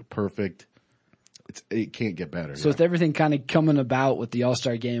beautiful, perfect. It can't get better. So with everything kind of coming about with the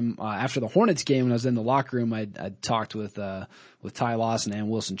All-Star game, after the Hornets game, when I was in the locker room, I talked with Ty Lawson and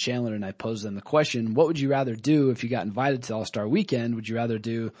Wilson Chandler, and I posed them the question, what would you rather do if you got invited to the All-Star weekend? Would you rather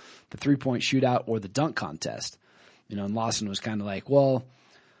do the 3-point shootout or the dunk contest? And Lawson was kind of like, well,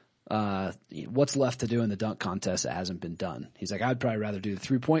 what's left to do in the dunk contest that hasn't been done? He's like, I'd probably rather do the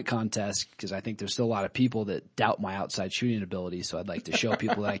 3-point contest because I think there's still a lot of people that doubt my outside shooting ability, so I'd like to show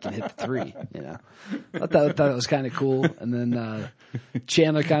people that I can hit the 3. I thought it was kind of cool. And then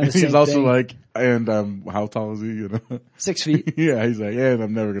Chandler kind of the same He's also thing. like, and how tall is he? 6 feet. Yeah, he's like, and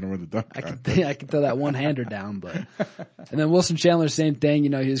I'm never going to win the dunk contest. I can throw that one-hander down, but. And then Wilson Chandler, same thing. He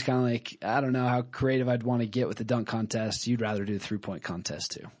was kind of like, I don't know how creative I'd want to get with the dunk contest. You'd rather do the 3-point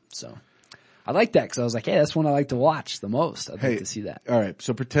contest too. So I like that because I was like, hey, that's one I like to watch the most. I'd like to see that. All right,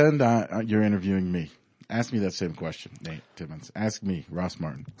 so pretend you're interviewing me. Ask me that same question, Nate Timmons. Ask me, Ross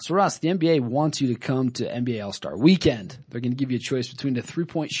Martin. So Ross, the NBA wants you to come to NBA All-Star Weekend. They're going to give you a choice between the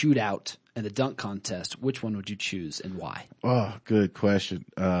 3-point shootout and the dunk contest. Which one would you choose and why? Oh, good question.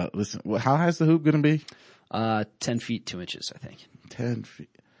 Listen, how high is the hoop going to be? 10 feet, 2 inches, I think. 10 feet.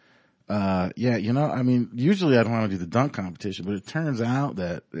 Usually I'd want to do the dunk competition, but it turns out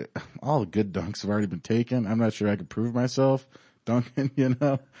that all the good dunks have already been taken. I'm not sure I could prove myself dunking,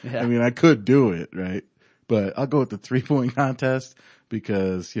 Yeah. I mean, I could do it, right? but I'll go with the 3-point contest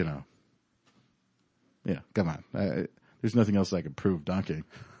because, you know, yeah, come on. There's nothing else I can prove dunking.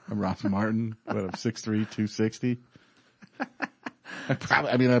 I'm Ross Martin, but I'm 6'3", 260.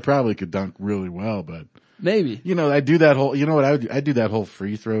 I probably could dunk really well, but Maybe. you know, I do that whole, you know what I do that whole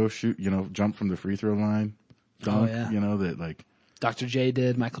free throw shoot, you know, jump from the free throw line. Dunk, Oh, yeah. You know, that like. Dr. J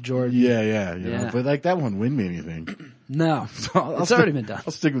did, Michael Jordan. Yeah. You know, but like that won't win me anything. No. So It's already been done.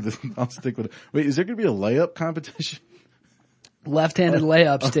 I'll stick with it. Wait, is there going to be a layup competition? Left-handed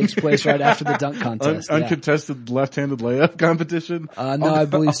layups takes place right after the dunk contest. Uncontested left-handed layup competition? No, I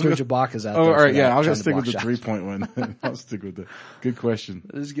believe Serge Ibaka's out there. Oh, all right, for yeah, that, I'll trying just to stick with the block 3-point one. I'll stick with it. Good question.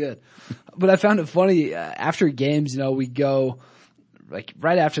 It was good. But I found it funny, after games, you know, we go, like,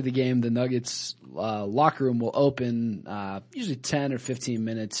 right after the game, the Nuggets, locker room will open, usually 10 or 15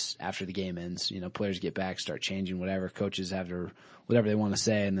 minutes after the game ends. You know, players get back, start changing, whatever, coaches have their, whatever they want to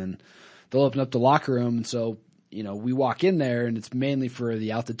say, and then they'll open up the locker room, and so, you know, we walk in there and it's mainly for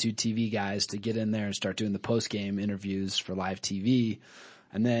the Altitude TV guys to get in there and start doing the post-game interviews for live TV.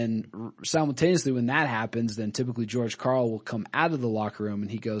 And then simultaneously when that happens, then typically George Karl will come out of the locker room and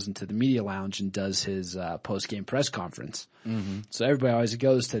he goes into the media lounge and does his post-game press conference. Mm-hmm. So everybody always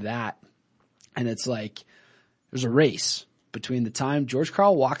goes to that. And it's like there's a race between the time George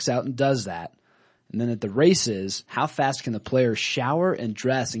Karl walks out and does that. And then at the races, how fast can the players shower and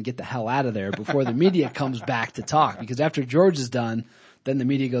dress and get the hell out of there before the media comes back to talk? Because after George is done, then the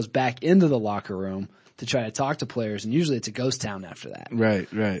media goes back into the locker room to try to talk to players, and usually it's a ghost town after that. Right.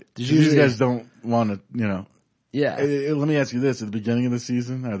 Usually, these guys don't want to, you know. Yeah. Let me ask you this. At the beginning of the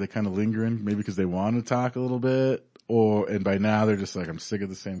season, are they kind of lingering? Maybe because they want to talk a little bit? And by now they're just like, I'm sick of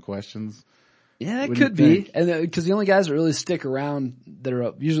the same questions? Yeah, it What do you could be. think? And because the only guys that really stick around that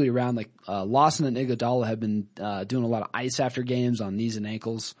are usually around, like Lawson and Iguodala have been doing a lot of ice after games on knees and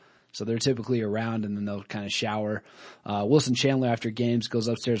ankles. So they're typically around and then they'll kind of shower. Wilson Chandler after games goes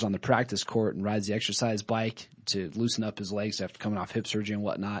upstairs on the practice court and rides the exercise bike to loosen up his legs after coming off hip surgery and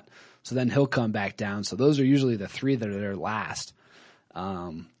whatnot. So then he'll come back down. So those are usually the three that are there last.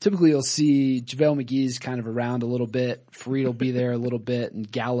 Typically you'll see JaVale McGee's kind of around a little bit. Fareed will be there a little bit and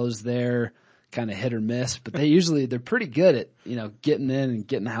Gallo's there, kind of hit or miss. But they're pretty good at, you know, getting in and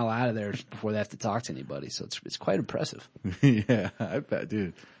getting the hell out of there before they have to talk to anybody. So it's quite impressive. Yeah, I bet,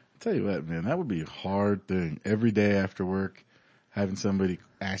 dude. Tell you what, man, that would be a hard thing. Every day after work, having somebody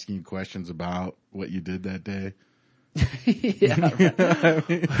asking you questions about what you did that day. Yeah. Right.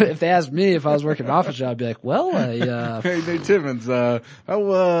 If they asked me if I was working an office job, I'd be like, well, Hey, Nate Timmons, you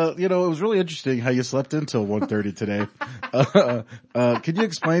know, it was really interesting how you slept until 1:30 today. Can you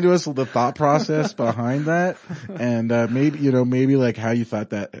explain to us the thought process behind that? And, maybe like how you thought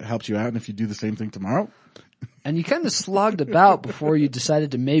that helped you out and if you do the same thing tomorrow? and you kind of slogged about before you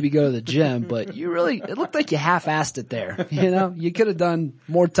decided to maybe go to the gym, but it looked like you half-assed it there. You know, you could have done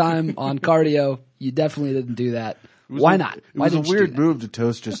more time on cardio. You definitely didn't do that. Why not? It was a weird move to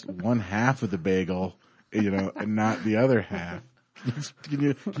toast just one half of the bagel, you know, and not the other half.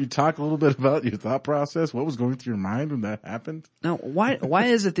 Can you talk a little bit about your thought process? What was going through your mind when that happened? Now, why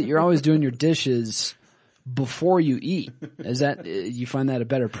is it that you're always doing your dishes before you eat? Is that, you find that a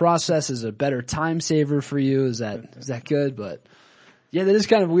better process? Is it a better time saver for you? Is that good? But yeah, that is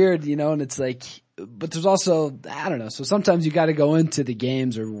kind of weird, you know, and it's like, but there's also, I don't know. So sometimes you got to go into the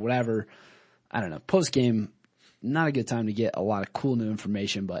games or whatever. I don't know. Post game, not a good time to get a lot of cool new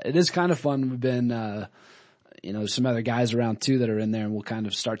information, but it is kind of fun. We've been, you know, there's some other guys around too that are in there, and we'll kind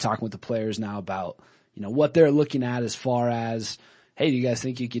of start talking with the players now about, you know, what they're looking at as far as, hey, do you guys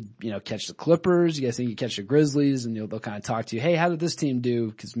think you could, you know, catch the Clippers? Do you guys think you could catch the Grizzlies? And they'll kind of talk to you. Hey, how did this team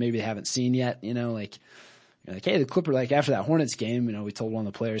do? Cause maybe they haven't seen yet, you know, like, you're like, hey, the Clippers, like after that Hornets game, you know, we told one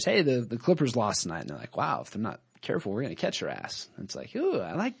of the players, hey, the Clippers lost tonight. And they're like, wow, if they're not careful, we're going to catch their ass. And it's like, ooh,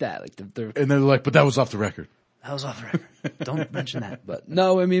 I like that. Like and they're like, but that was off the record. That was off the record. Don't mention that. But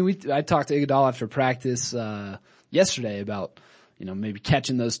no, I mean, I talked to Iguodala after practice, yesterday about, you know, maybe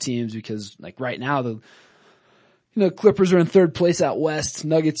catching those teams because like right now Clippers are in third place out west.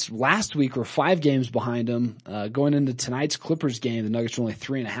 Nuggets last week were 5 games behind them. Going into tonight's Clippers game, the Nuggets were only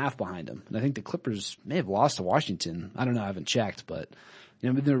 3.5 behind them. And I think the Clippers may have lost to Washington. I don't know. I haven't checked, but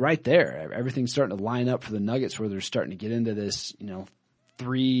you know, they're right there. Everything's starting to line up for the Nuggets where they're starting to get into this, you know,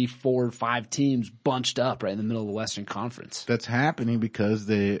 3, 4, 5 teams bunched up right in the middle of the Western Conference. That's happening because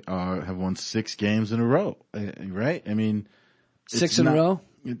they have won 6 games in a row, right? I mean, 6 in a row?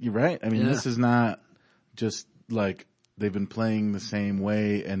 You're right. I mean, This is not just like they've been playing the same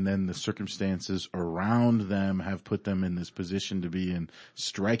way and then the circumstances around them have put them in this position to be in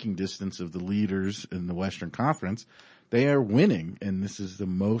striking distance of the leaders in the Western Conference. they are winning, and this is the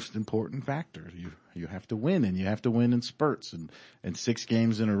most important factor. You have to win, and you have to win in spurts, and 6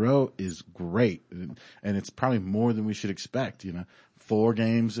 games in a row is great, and it's probably more than we should expect. 4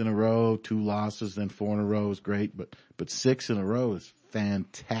 games in a row, 2 losses, then 4 in a row is great, but 6 in a row is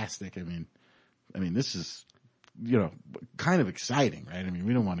fantastic. I mean, this is kind of exciting, right? I mean,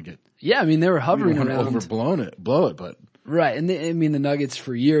 we don't want to get they were hovering around, blow it, but. Right, and the Nuggets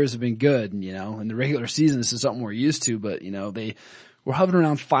for years have been good, and in the regular season this is something we're used to, but they were hovering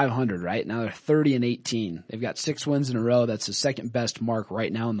around 500, right? Now they're 30-18. They've got 6 wins in a row. That's the second best mark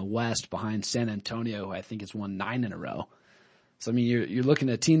right now in the West, behind San Antonio, who I think has won 9 in a row. So I mean, you're looking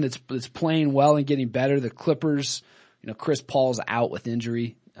at a team that's playing well and getting better. The Clippers, Chris Paul's out with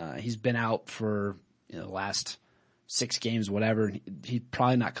injury. He's been out for the last 6 games, whatever. He's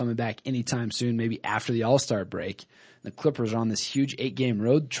probably not coming back anytime soon. Maybe after the All-Star break. The Clippers are on this huge 8-game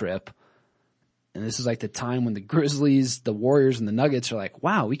road trip, and this is like the time when the Grizzlies, the Warriors, and the Nuggets are like,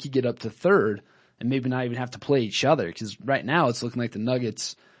 wow, we could get up to third and maybe not even have to play each other, because right now it's looking like the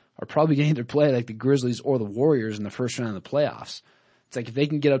Nuggets are probably going to either play like the Grizzlies or the Warriors in the first round of the playoffs. It's like if they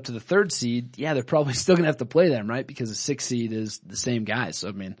can get up to the 3rd seed, they're probably still going to have to play them, right, because the 6th seed is the same guys. So,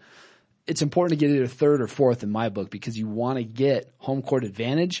 I mean, it's important to get either 3rd or 4th in my book, because you want to get home court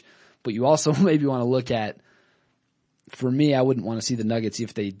advantage, but you also maybe want to look at, for me, I wouldn't want to see the Nuggets,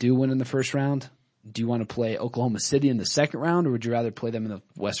 if they do win in the first round. Do you want to play Oklahoma City in the second round, or would you rather play them in the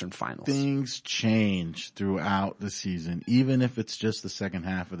Western Finals? Things change throughout the season, even if it's just the second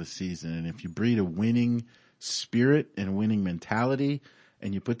half of the season. And if you breed a winning spirit and a winning mentality,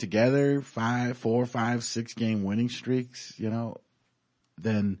 and you put together 4, 5, 6 game winning streaks,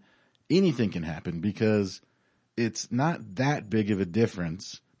 then anything can happen, because it's not that big of a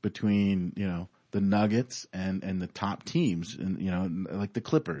difference between, the Nuggets and the top teams, and like the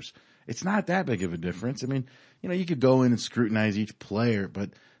Clippers. It's not that big of a difference. I mean, you could go in and scrutinize each player, but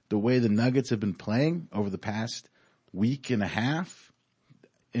the way the Nuggets have been playing over the past week and a half,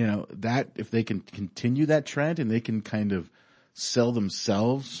 that if they can continue that trend and they can kind of sell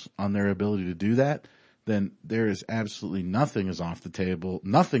themselves on their ability to do that, then there is absolutely nothing is off the table.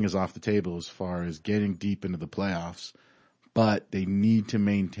 Nothing is off the table as far as getting deep into the playoffs. But they need to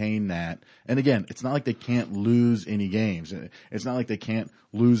maintain that. And again, it's not like they can't lose any games. It's not like they can't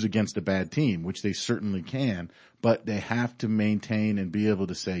lose against a bad team, which they certainly can. But they have to maintain and be able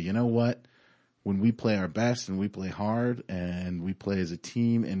to say, you know what? When we play our best and we play hard and we play as a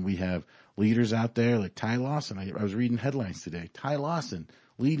team and we have leaders out there like Ty Lawson. I was reading headlines today. Ty Lawson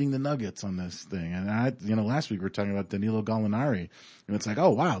leading the Nuggets on this thing. And last week we were talking about Danilo Gallinari. And it's like,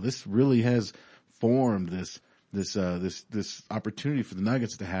 oh wow, this really has formed this opportunity for the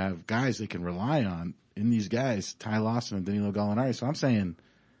Nuggets to have guys they can rely on in these guys, Ty Lawson and Danilo Gallinari. So I'm saying,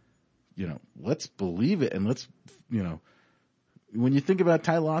 let's believe it. And let's, when you think about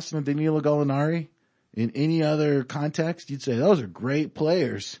Ty Lawson and Danilo Gallinari in any other context, you'd say those are great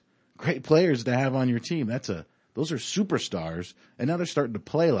players to have on your team. Those are superstars, and now they're starting to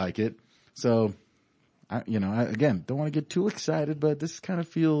play like it. So, I again, don't want to get too excited, but this kind of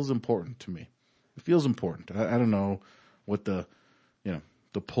feels important to me. It feels important. I don't know what the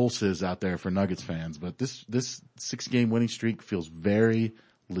pulse is out there for Nuggets fans, but this 6-game winning streak feels very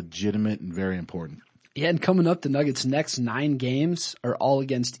legitimate and very important. Yeah, and coming up, the Nuggets' next 9 games are all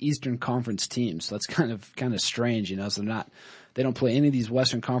against Eastern Conference teams. So that's kind of strange, So they don't play any of these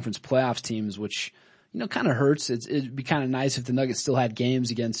Western Conference playoffs teams, which kind of hurts. It'd be kind of nice if the Nuggets still had games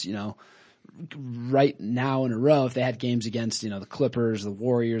against right now in a row, if they had games against, the Clippers, the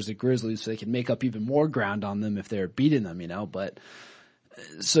Warriors, the Grizzlies, so they could make up even more ground on them if they're beating them, but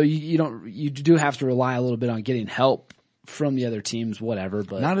so you do have to rely a little bit on getting help from the other teams, whatever,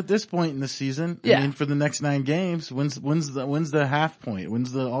 but not at this point in the season. Yeah. I mean, for the next 9 games, when's the half point?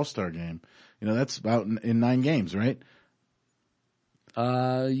 When's the All-Star game? That's about in 9 games, right?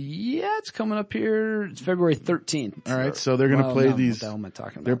 Yeah, it's coming up here. It's February 13th. All right, so they're going to play these. What the hell am I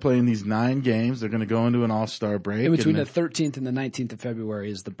talking about? They're playing these 9 games. They're going to go into an All-Star break. In between the 13th and the 19th of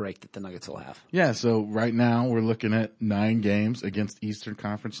February is the break that the Nuggets will have. Yeah, so right now we're looking at 9 games against Eastern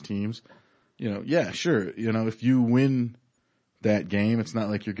Conference teams. Yeah, sure. If you win that game, it's not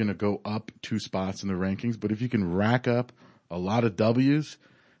like you're going to go up 2 spots in the rankings, but if you can rack up a lot of W's,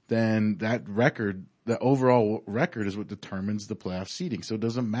 then that record, the overall record, is what determines the playoff seeding. So it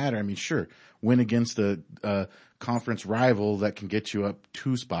doesn't matter. I mean, sure, win against a conference rival that can get you up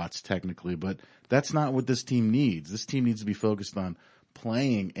 2 spots technically, but that's not what this team needs. This team needs to be focused on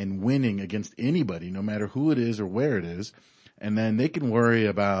playing and winning against anybody, no matter who it is or where it is. And then they can worry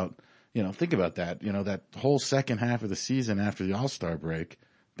about, think about that, that whole second half of the season after the All-Star break.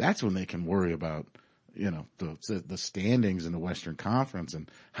 That's when they can worry about the standings in the Western Conference and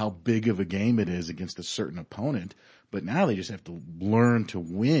how big of a game it is against a certain opponent. But now they just have to learn to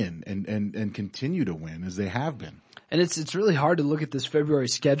win and continue to win as they have been. And it's really hard to look at this February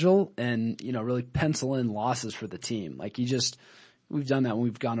schedule and, really pencil in losses for the team. Like we've done that when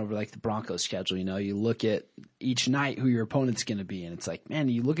we've gone over like the Broncos schedule. You look at each night who your opponent's going to be, and it's like, man,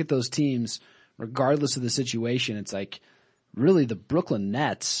 you look at those teams regardless of the situation. It's like really the Brooklyn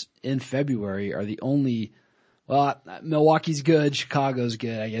Nets in February are the only. Well, Milwaukee's good, Chicago's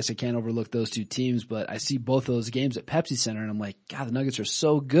good. I guess I can't overlook those two teams, but I see both those games at Pepsi Center, and I'm like, God, the Nuggets are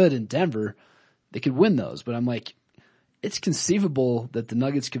so good in Denver, they could win those. But I'm like, it's conceivable that the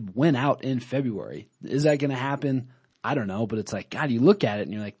Nuggets could win out in February. Is that going to happen? I don't know, but it's like, God, you look at it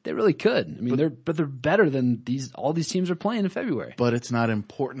and you're like, they really could. I mean, they're better than all these teams are playing in February. But it's not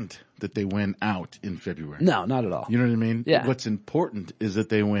important that they win out in February. No, not at all. You know what I mean? Yeah. What's important is that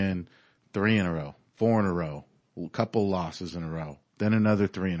they win 3 in a row, 4 in a row, a couple losses in a row, then another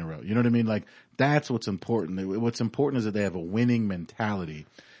 3 in a row. You know what I mean? Like, that's what's important. What's important is that they have a winning mentality.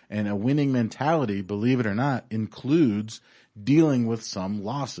 And a winning mentality, believe it or not, includes dealing with some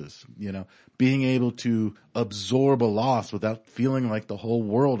losses, being able to absorb a loss without feeling like the whole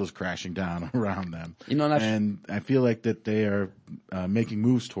world is crashing down around them. And I feel like that they are making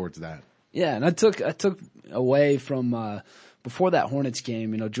moves towards that. Yeah, and I took away from before that Hornets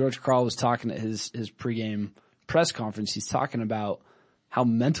game, George Karl was talking at his pregame press conference. He's talking about how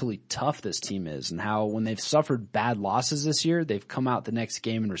mentally tough this team is and how when they've suffered bad losses this year, they've come out the next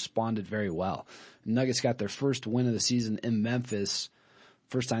game and responded very well. The Nuggets got their first win of the season in Memphis.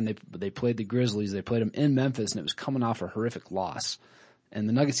 First time they played the Grizzlies, they played them in Memphis, and it was coming off a horrific loss. And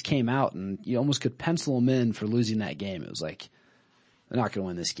the Nuggets came out, and you almost could pencil them in for losing that game. It was like, they're not going to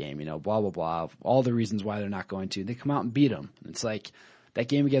win this game, blah, blah, blah. All the reasons why they're not going to. They come out and beat them. And it's like that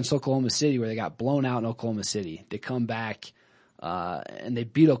game against Oklahoma City where they got blown out in Oklahoma City. They come back. And they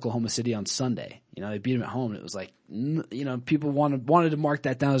beat Oklahoma City on Sunday. They beat them at home. And it was like, people wanted to mark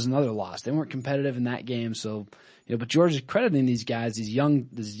that down as another loss. They weren't competitive in that game. So, but George is crediting these guys, this young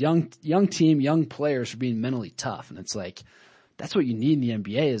team, young players for being mentally tough. And it's like, that's what you need in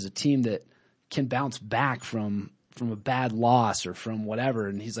the NBA is a team that can bounce back from a bad loss or from whatever.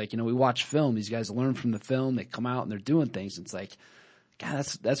 And he's like, we watch film. These guys learn from the film. They come out and they're doing things. It's like, God,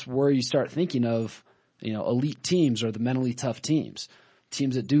 that's where you start thinking of, elite teams are the mentally tough teams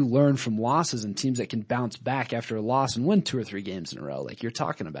that do learn from losses and teams that can bounce back after a loss and win 2 or 3 games in a row, like you're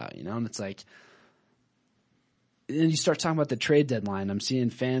talking about, and it's like, and you start talking about the trade deadline. I'm seeing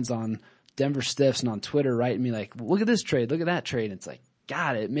fans on Denver Stiffs and on Twitter writing me like, look at this trade, look at that trade. And it's like,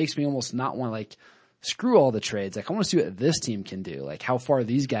 God, it makes me almost not want to like screw all the trades. Like I want to see what this team can do, like how far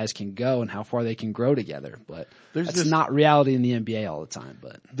these guys can go and how far they can grow together. But that's not reality in the NBA all the time.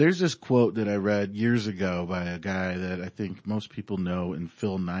 But there's this quote that I read years ago by a guy that I think most people know, in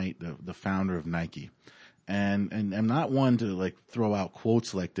Phil Knight, the founder of Nike. And I'm not one to like throw out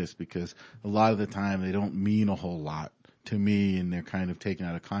quotes like this because a lot of the time they don't mean a whole lot to me and they're kind of taken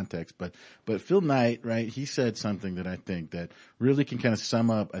out of context. But Phil Knight, right, he said something that I think that really can kind of sum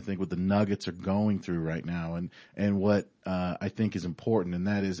up, I think, what the Nuggets are going through right now and what I think is important. And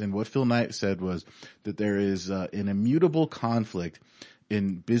that is, and what Phil Knight said was that there is an immutable conflict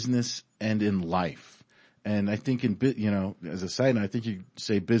in business and in life. And I think as a side note, I think you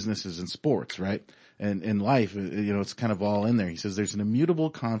say businesses and sports, right? And in life, it's kind of all in there. He says there's an immutable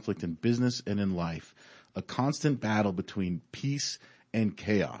conflict in business and in life, a constant battle between peace and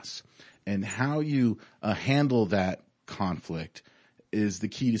chaos. And how you handle that conflict is the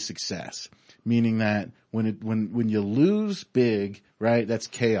key to success. Meaning that when you lose big, right, that's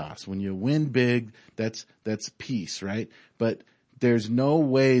chaos. When you win big, that's peace, right? But there's no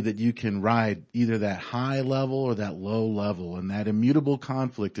way that you can ride either that high level or that low level. And that immutable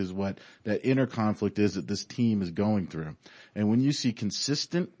conflict is what that inner conflict is that this team is going through. And when you see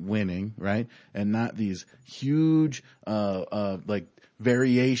consistent winning, right, and not these huge, like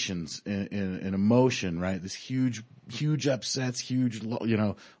variations in emotion, right, this huge upsets, huge,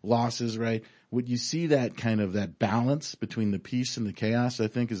 losses, right? Would you see that kind of that balance between the peace and the chaos, I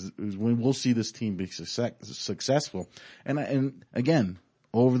think is when we'll see this team be successful. And again,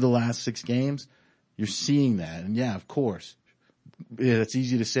 over the last 6 games, you're seeing that. And yeah, of course, it's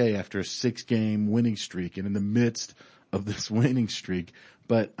easy to say after a 6-game winning streak and in the midst of this winning streak,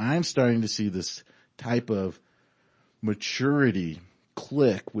 but I'm starting to see this type of maturity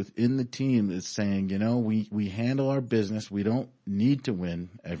click within the team that's saying, we handle our business. We don't need to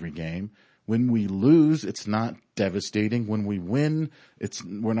win every game. When we lose, it's not devastating. When we win,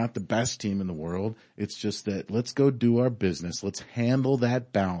 we're not the best team in the world. It's just that let's go do our business. Let's handle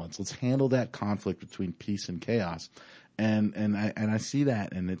that balance. Let's handle that conflict between peace and chaos. And I see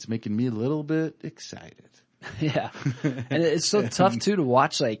that, and it's making me a little bit excited. Yeah. And it's so tough too to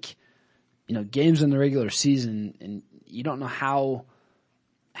watch, like, games in the regular season, and you don't know how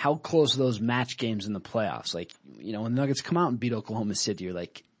close those match games in the playoffs. Like, when the Nuggets come out and beat Oklahoma City, you're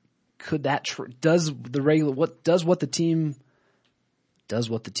like, could that what the team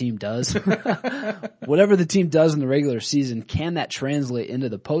does, whatever the team does in the regular season, can that translate into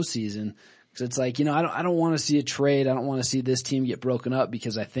the postseason? Because it's like, I don't want to see a trade. I don't want to see this team get broken up,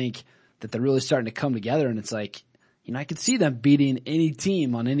 because I think that they're really starting to come together, and it's like, I could see them beating any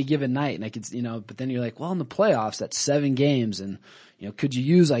team on any given night, and I could, but then you're like, well, in the playoffs, that's 7 games, and could you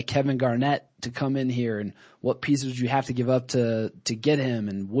use like Kevin Garnett to come in here, and what pieces would you have to give up to get him,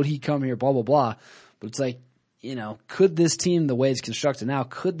 and would he come here, blah, blah, blah. But it's like, could this team, the way it's constructed now,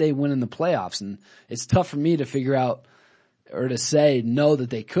 could they win in the playoffs? And it's tough for me to figure out or to say no that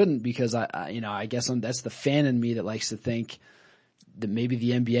they couldn't, because I guess that's the fan in me that likes to think that maybe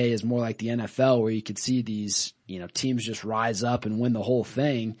the NBA is more like the NFL, where you could see these, teams just rise up and win the whole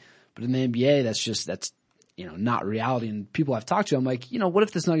thing. But in the NBA, that's not reality. And people I've talked to, I'm like, what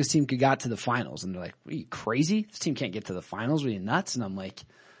if this Nuggets team got to the finals? And they're like, are you crazy? This team can't get to the finals. Are you nuts? And I'm like,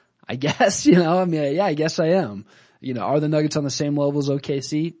 I guess, yeah, I guess I am. Are the Nuggets on the same level as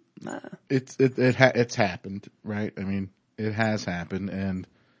OKC? Nah. It's happened, right? I mean, it has happened, and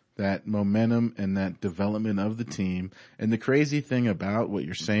that momentum and that development of the team. And the crazy thing about what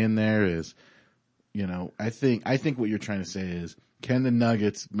you're saying there is, I think what you're trying to say is, can the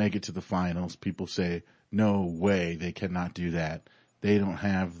Nuggets make it to the finals? People say, no way, they cannot do that. They don't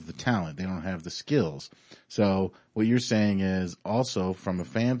have the talent. They don't have the skills. So what you're saying is also, from a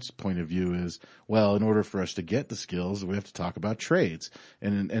fan's point of view, is, well, in order for us to get the skills, we have to talk about trades.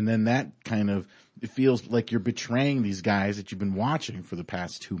 And then that kind of, it feels like you're betraying these guys that you've been watching for the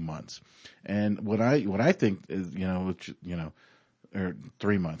past 2 months. And what I think is, or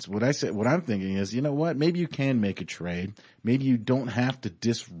 3 months. What I'm thinking is, what? Maybe you can make a trade. Maybe you don't have to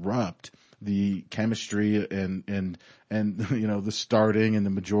disrupt the chemistry and the starting and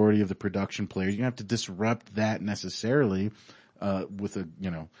the majority of the production players. You don't have to disrupt that necessarily with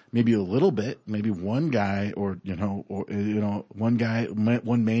maybe a little bit, maybe one guy or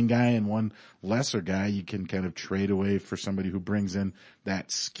one main guy and one lesser guy you can kind of trade away for somebody who brings in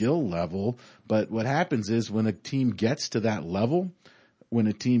that skill level. But what happens is, when a team gets to that level, when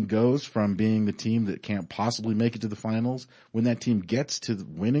a team goes from being the team that can't possibly make it to the finals, when that team gets to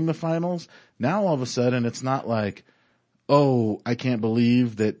winning the finals, now all of a sudden it's not like, oh, I can't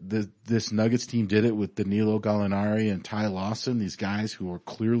believe that this Nuggets team did it with Danilo Gallinari and Ty Lawson, these guys who are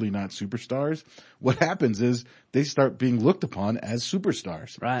clearly not superstars. What happens is they start being looked upon as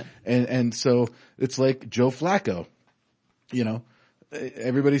superstars. Right. And so it's like Joe Flacco.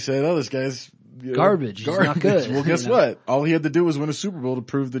 Everybody said, oh, this guy's garbage. He's not good. Well, guess what? All he had to do was win a Super Bowl to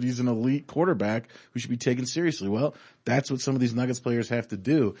prove that he's an elite quarterback who should be taken seriously. Well, that's what some of these Nuggets players have to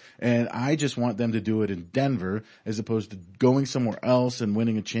do. And I just want them to do it in Denver, as opposed to going somewhere else and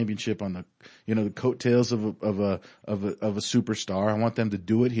winning a championship on the coattails of a superstar. I want them to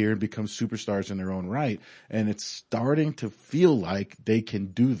do it here and become superstars in their own right. And it's starting to feel like they can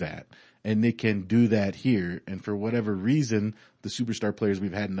do that. And they can do that here. And for whatever reason, the superstar players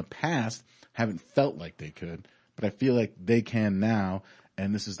we've had in the past haven't felt like they could. But I feel like they can now,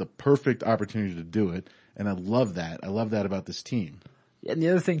 and this is the perfect opportunity to do it. And I love that. I love that about this team. Yeah, and the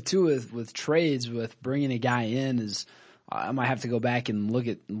other thing too with trades, with bringing a guy in, is I might have to go back and look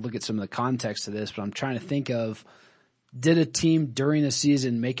at some of the context of this, but I'm trying to think of, did a team during a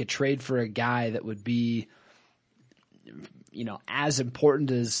season make a trade for a guy that would be, as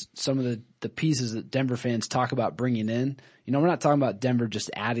important as some of the pieces that Denver fans talk about bringing in? We're not talking about Denver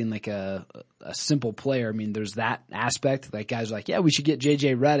just adding like a simple player. I mean, there's that aspect. Like, guys are like, yeah, we should get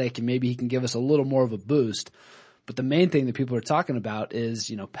JJ Redick and maybe he can give us a little more of a boost. But the main thing that people are talking about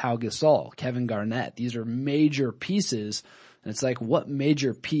is, Pau Gasol, Kevin Garnett. These are major pieces. And it's like, what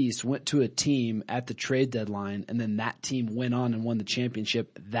major piece went to a team at the trade deadline and then that team went on and won the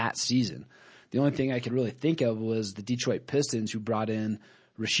championship that season? The only thing I could really think of was the Detroit Pistons, who brought in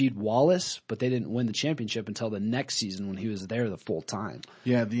Rasheed Wallace, but they didn't win the championship until the next season when he was there the full time.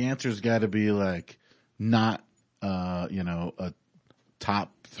 Yeah, the answer's got to be like not a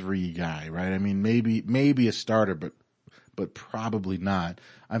top 3 guy, right? I mean, maybe a starter, but but probably not.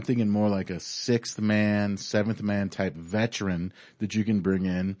 I'm thinking more like a sixth man, seventh man type veteran that you can bring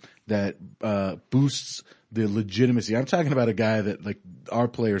in that boosts the legitimacy. I'm talking about a guy that like our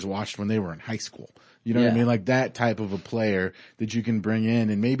players watched when they were in high school. You know what I mean? Like that type of a player that you can bring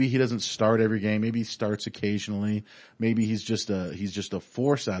in, and maybe he doesn't start every game. Maybe he starts occasionally. Maybe he's just a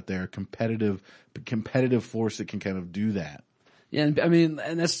force out there, competitive force that can kind of do that. Yeah, and I mean,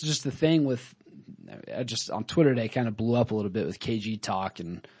 and that's just the thing with, just on Twitter today, kind of blew up a little bit with KG talk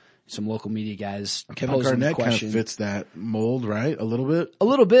and some local media guys. Kevin Garnett kind of fits that mold, right? A little bit? A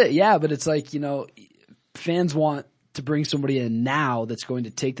little bit, yeah, but it's like, fans want to bring somebody in now that's going to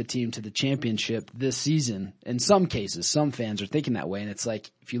take the team to the championship this season. In some cases, some fans are thinking that way. And it's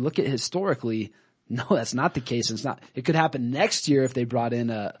like, if you look at historically, no, that's not the case. It could happen next year if they brought in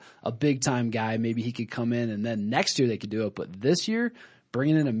a big time guy. Maybe he could come in and then next year they could do it. But this year,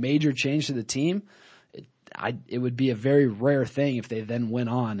 bringing in a major change to the team, it would be a very rare thing if they then went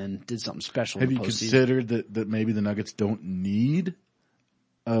on and did something special. Have you considered that maybe the Nuggets don't need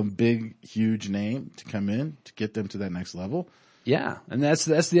a big, huge name to come in to get them to that next level? Yeah, and that's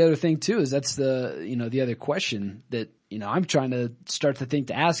the other thing too. Is that's the other question that I'm trying to start to think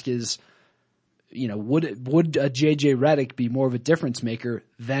to ask is, would a JJ Redick be more of a difference maker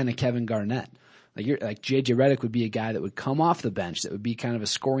than a Kevin Garnett? Like JJ Redick would be a guy that would come off the bench, that would be kind of a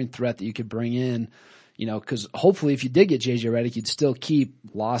scoring threat that you could bring in. Because hopefully if you did get JJ Redick, you'd still keep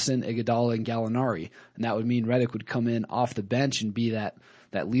Lawson, Iguodala, and Gallinari, and that would mean Redick would come in off the bench and be that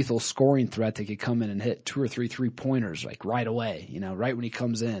lethal scoring threat that could come in and hit 2 or 3 3-pointers like right away, right when he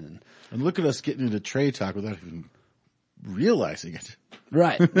comes in. And look at us getting into trade talk without even realizing it.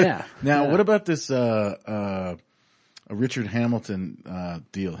 Right. Yeah. Now, what about this Richard Hamilton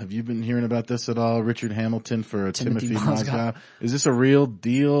deal? Have you been hearing about this at all? Richard Hamilton for Timothy Mozgov. Is this a real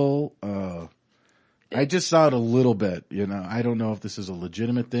deal? I just saw it a little bit, I don't know if this is a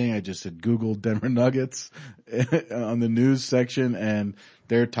legitimate thing. I just had Googled Denver Nuggets on the news section, and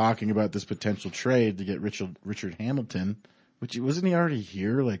they're talking about this potential trade to get Richard Hamilton, which wasn't he already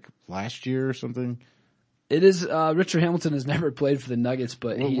here like last year or something? It is, Richard Hamilton has never played for the Nuggets,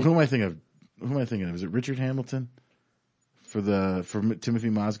 but who am I thinking of? Is it Richard Hamilton for Timothy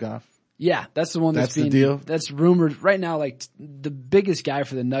Mozgov? Yeah, that's the one that's the deal? That's rumored right now. Like the biggest guy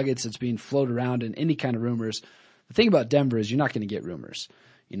for the Nuggets that's being floated around in any kind of rumors. The thing about Denver is you're not going to get rumors.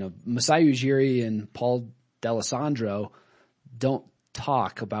 Masai Ujiri and Paul D'Alessandro don't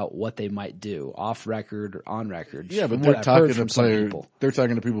talk about what they might do off record or on record. Yeah, but they're talking to players. They're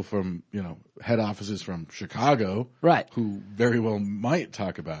talking to people from head offices from Chicago, right? Who very well might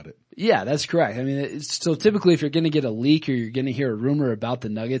talk about it. Yeah, that's correct. I mean, so typically if you're going to get a leak or you're going to hear a rumor about the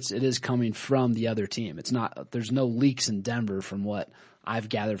Nuggets, it is coming from the other team. It's not, there's no leaks in Denver from what I've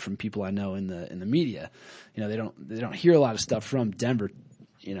gathered from people I know in the media. They don't hear a lot of stuff from Denver,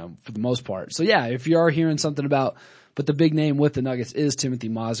 for the most part. So yeah, if you are hearing something about, but the big name with the Nuggets is Timothy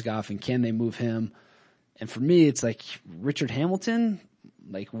Mozgov, and can they move him? And for me, it's like Richard Hamilton,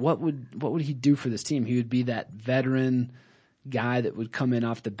 like what would he do for this team? He would be that veteran guy that would come in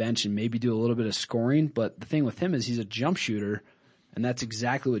off the bench and maybe do a little bit of scoring. But the thing with him is he's a jump shooter, and that's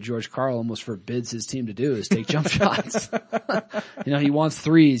exactly what George Karl almost forbids his team to do, is take jump shots. He wants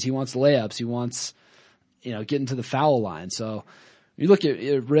threes, he wants layups, he wants, getting to the foul line. So you look at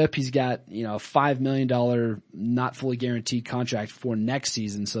Rip, he's got, a $5 million not fully guaranteed contract for next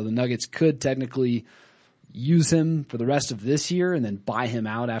season. So the Nuggets could technically use him for the rest of this year and then buy him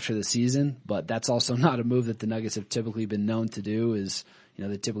out after the season. But that's also not a move that the Nuggets have typically been known to do, is,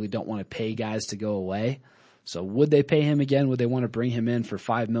 they typically don't want to pay guys to go away. So would they pay him again? Would they want to bring him in for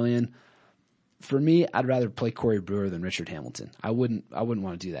 $5 million? For me, I'd rather play Corey Brewer than Richard Hamilton. I wouldn't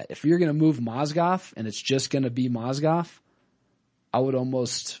want to do that. If you're going to move Mozgov and it's just going to be Mozgov, I would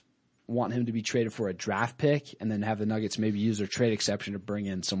almost want him to be traded for a draft pick and then have the Nuggets maybe use their trade exception to bring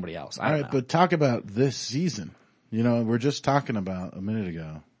in somebody else. All right, but talk about this season. We're just talking about a minute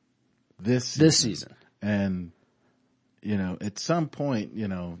ago. This season. And, at some point, you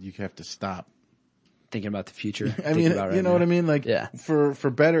have to stop thinking about the future. I mean, what I mean? Like, yeah. For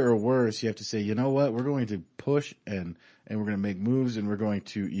better or worse, you have to say, you know what? We're going to push and we're going to make moves, and we're going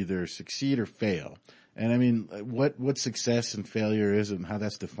to either succeed or fail. And I mean, what success and failure is and how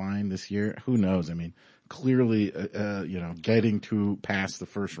that's defined this year, who knows? I mean, clearly, getting past the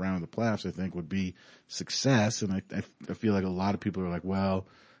first round of the playoffs, I think, would be success. And I feel like a lot of people are like, well,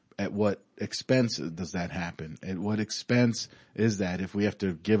 at what expense does that happen? At what expense is that if we have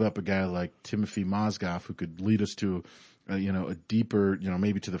to give up a guy like Timothy Mozgov, who could lead us to, a deeper,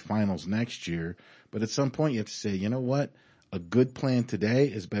 maybe to the finals next year? But at some point you have to say, you know what? A good plan today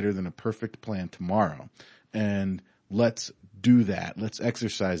is better than a perfect plan tomorrow. And let's do that. Let's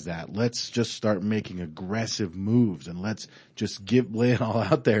exercise that. Let's just start making aggressive moves and let's just lay it all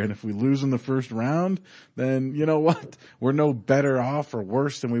out there. And if we lose in the first round, then you know what? We're no better off or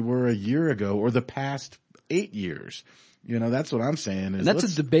worse than we were a year ago or the past 8 years. You know, that's what I'm saying. And that's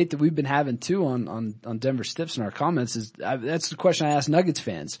a debate that we've been having too on Denver Stiffs in our comments that's the question I ask Nuggets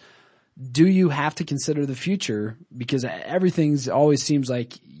fans. Do you have to consider the future? Because everything's always seems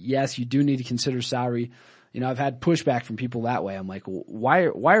like, yes, you do need to consider salary. You know, I've had pushback from people that way. I'm like, well, why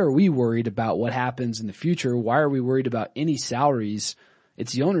are we worried about what happens in the future? Why are we worried about any salaries?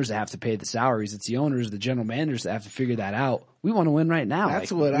 It's the owners that have to pay the salaries. It's the owners, the general managers that have to figure that out. We want to win right now.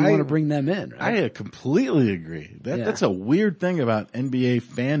 That's we want to bring them in. Right? I completely agree. That's a weird thing about NBA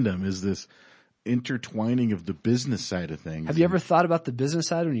fandom is this intertwining of the business side of things. Have you ever thought about the business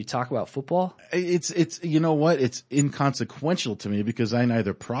side when you talk about football? It's you know what? It's inconsequential to me because I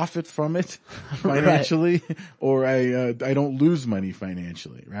neither profit from it financially or I don't lose money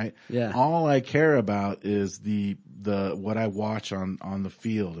financially, right? Yeah. All I care about is the what I watch on the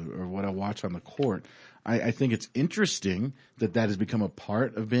field or what I watch on the court. I think it's interesting that has become a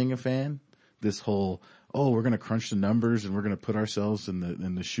part of being a fan. This whole we're going to crunch the numbers and we're going to put ourselves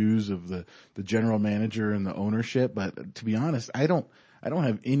in the shoes of the general manager and the ownership. But to be honest, I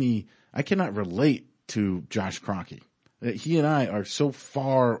cannot relate to Josh Kroenke. He and I are so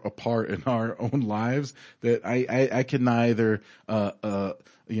far apart in our own lives that I can neither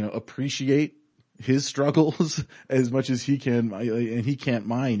appreciate his struggles as much as he can, and he can't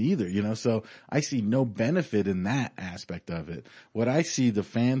mine either, you know, so I see no benefit in that aspect of it. What I see the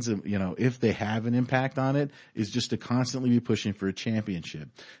fans, you know, if they have an impact on it is just to constantly be pushing for a championship.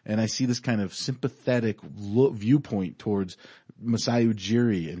 And I see this kind of sympathetic viewpoint towards Masai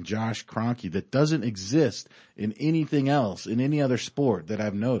Ujiri and Josh Kroenke that doesn't exist in anything else, in any other sport that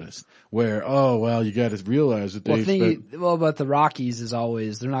I've noticed where, you got to realize that but the Rockies is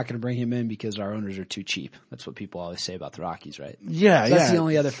always, they're not going to bring him in because our owners are too cheap. That's what people always say about the Rockies, right? Yeah, That's the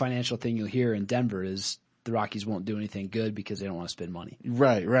only other financial thing you'll hear in Denver is the Rockies won't do anything good because they don't want to spend money.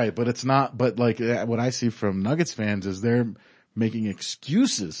 Right. But it's not, but like what I see from Nuggets fans is they're making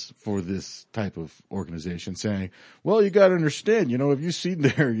excuses for this type of organization saying, well, you got to understand, you know, have you seen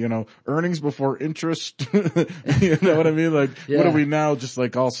their, you know, earnings before interest? You know what I mean? Like, What are we now? Just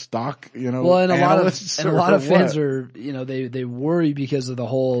like all stock, you know, and a lot of fans what? are, you know, they worry because of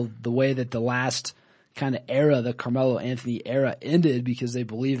the way that the last kind of era, the Carmelo Anthony era ended because they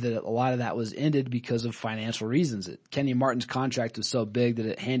believe that a lot of that was ended because of financial reasons. Kenny Martin's contract was so big that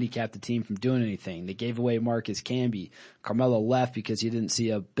it handicapped the team from doing anything. They gave away Marcus Camby. Carmelo left because he didn't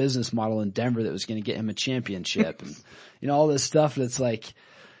see a business model in Denver that was going to get him a championship. And, you know, all this stuff that's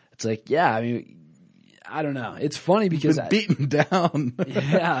yeah, I mean, I don't know. It's funny because beaten down.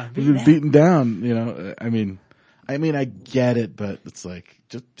 Yeah. Beaten down, you know, I mean, I get it, but it's like,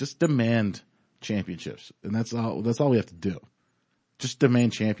 just demand championships, and that's all we have to do. Just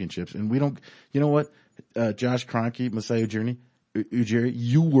demand championships, and we don't. You know what, Josh Kroenke, Masai Ujiri,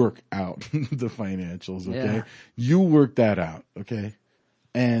 you work out the financials, okay? Yeah. You work that out, okay?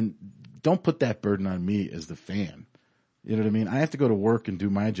 And don't put that burden on me as the fan. You know what I mean? I have to go to work and do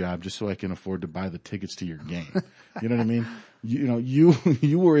my job just so I can afford to buy the tickets to your game. You know what I mean?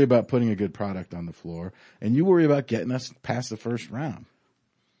 You worry about putting a good product on the floor, and you worry about getting us past the first round.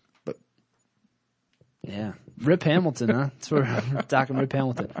 Yeah. Rip Hamilton, huh? That's where we're talking Rip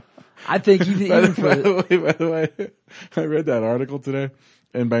Hamilton. I think by the way, I read that article today,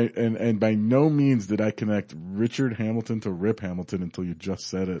 and by no means did I connect Richard Hamilton to Rip Hamilton until you just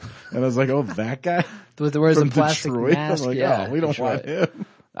said it. And I was like, oh, that guy? Wears a plastic Detroit? mask. I'm like, yeah, we don't want him.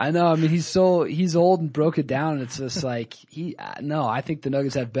 I know. I mean, he's old and broke it down. And it's just like I think the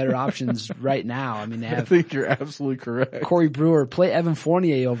Nuggets have better options right now. I mean, I think you're absolutely correct. Corey Brewer, play Evan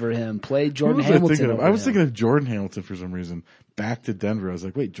Fournier over him, play Jordan Hamilton. I was thinking of Jordan Hamilton for some reason. Back to Denver. I was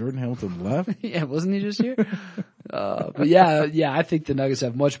like, wait, Jordan Hamilton left? Yeah, wasn't he just here? But yeah, I think the Nuggets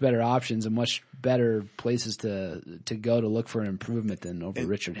have much better options and much better places to go to look for an improvement than over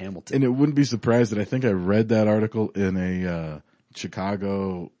Richard Hamilton. And it wouldn't be surprised that I think I read that article in a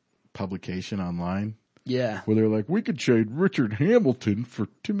Chicago publication online. Yeah. Where they're like, we could trade Richard Hamilton for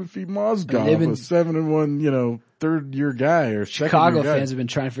Timothy Mozgov, a 7-1, third-year guy or Chicago fans have been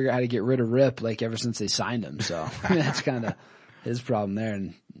trying to figure out how to get rid of Rip like ever since they signed him. So that's kind of his problem there.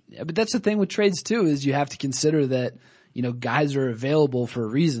 And but that's the thing with trades too, is you have to consider that, you know, guys are available for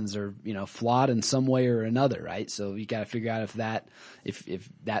reasons or, you know, flawed in some way or another, right? So you got to figure out if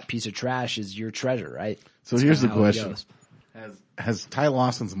that piece of trash is your treasure, right? So that's here's the question. Has Ty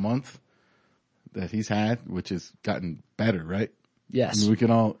Lawson's month that he's had, which has gotten better, right? Yes. I mean, we can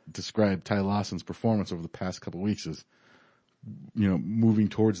all describe Ty Lawson's performance over the past couple of weeks as, moving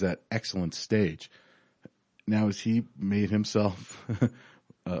towards that excellent stage. Now, has he made himself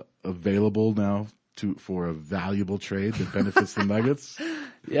available now for a valuable trade that benefits the Nuggets?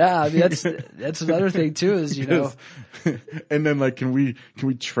 Yeah, I mean, that's another thing too is, and then can we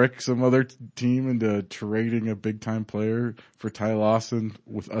trick some other team into trading a big time player for Ty Lawson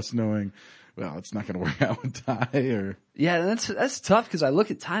with us knowing, well, it's not going to work out with Ty or. Yeah, and that's tough because I look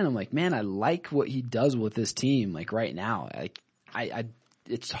at Ty and I'm like, man, I like what he does with this team. Like right now,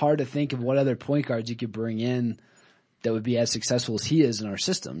 it's hard to think of what other point guards you could bring in that would be as successful as he is in our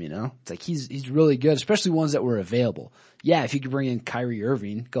system, It's like he's really good, especially ones that were available. Yeah, if you could bring in Kyrie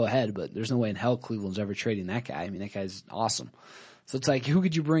Irving, go ahead, but there's no way in hell Cleveland's ever trading that guy. I mean, that guy's awesome. So it's like, who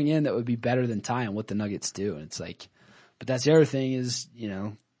could you bring in that would be better than Ty and what the Nuggets do? And it's like, but that's the other thing is,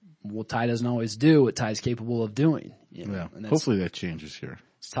 what Ty doesn't always do, what Ty's capable of doing. Yeah, and hopefully that changes here.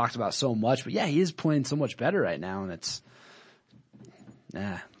 It's talked about so much, but yeah, he is playing so much better right now, and it's,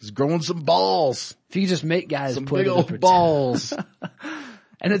 he's growing some balls. If you could just make guys some play big old balls.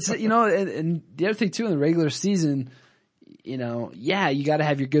 And it's, and the other thing too, in the regular season, you got to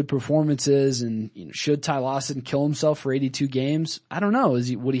have your good performances and, should Ty Lawson kill himself for 82 games? I don't know.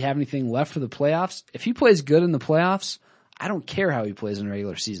 Would he have anything left for the playoffs? If he plays good in the playoffs, I don't care how he plays in the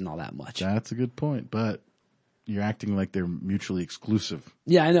regular season all that much. That's a good point, but you're acting like they're mutually exclusive.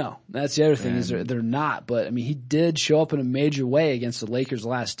 Yeah, I know. That's the other thing is they're not, but I mean, he did show up in a major way against the Lakers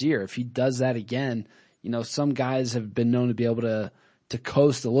last year. If he does that again, some guys have been known to be able to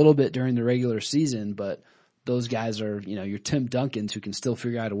coast a little bit during the regular season, but those guys are, your Tim Duncans who can still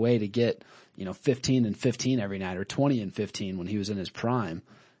figure out a way to get, 15 and 15 every night or 20 and 15 when he was in his prime.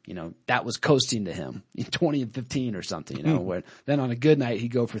 That was coasting to him, 20 and 15 or something, where then on a good night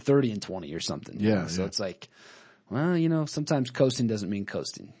he'd go for 30 and 20 or something. Yeah. So it's like, well, sometimes coasting doesn't mean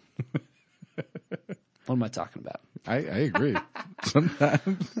coasting. What am I talking about? I agree.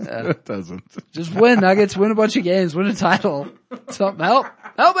 Sometimes it doesn't. Just win, Nuggets. Win a bunch of games. Win a title. Something. Help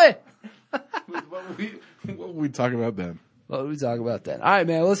me. What were we talking about then? What we talk about then? All right,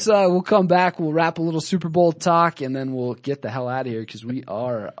 man. Let's we'll come back. We'll wrap a little Super Bowl talk, and then we'll get the hell out of here because we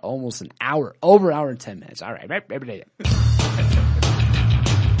are almost an hour, over an hour and 10 minutes. All right, right, every day.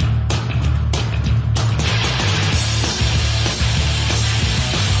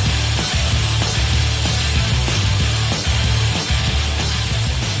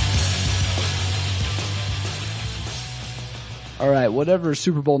 All right, whatever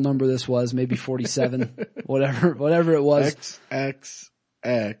Super Bowl number this was, maybe 47, whatever it was.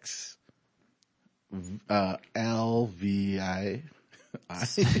 XXX LVI.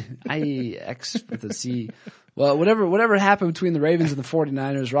 X with a C. Well, whatever happened between the Ravens and the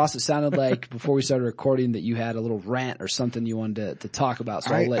 49ers, Ross, it sounded like before we started recording that you had a little rant or something you wanted to talk about.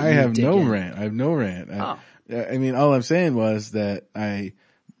 So I'll let you I have dig no in. rant. I have no rant. Oh. I mean, all I'm saying was that I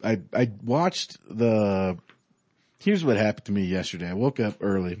watched here's what happened to me yesterday. I woke up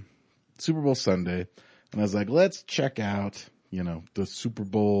early, Super Bowl Sunday, and I was like, let's check out, the Super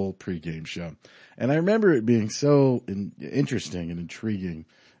Bowl pregame show. And I remember it being so interesting and intriguing.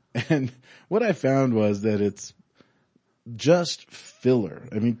 And what I found was that it's just filler.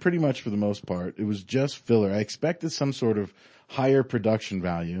 I mean, pretty much for the most part, it was just filler. I expected some sort of higher production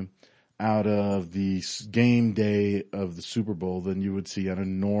value out of the game day of the Super Bowl than you would see on a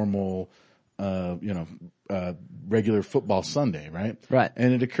normal regular football Sunday, right? Right.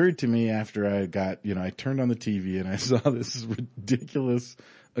 And it occurred to me after I got, I turned on the TV and I saw this ridiculous.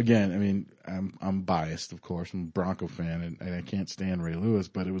 Again, I mean, I'm biased, of course. I'm a Bronco fan and I can't stand Ray Lewis,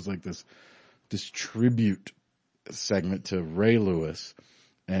 but it was like this tribute segment to Ray Lewis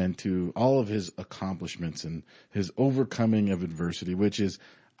and to all of his accomplishments and his overcoming of adversity, which is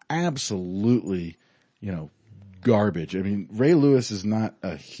absolutely, garbage. I mean, Ray Lewis is not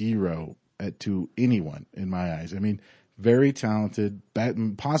a hero to anyone in my eyes. I mean, very talented,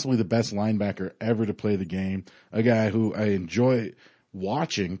 possibly the best linebacker ever to play the game, a guy who I enjoy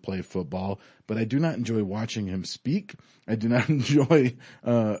watching play football, but I do not enjoy watching him speak. I do not enjoy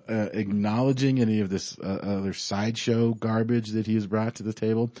acknowledging any of this other sideshow garbage that he has brought to the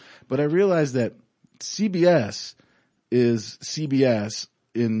table. But I realize that CBS is CBS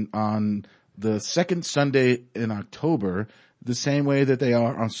on the second Sunday in October, the same way that they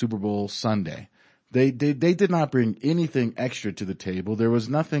are on Super Bowl Sunday. They did not bring anything extra to the table. There was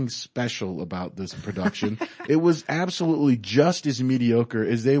nothing special about this production. It was absolutely just as mediocre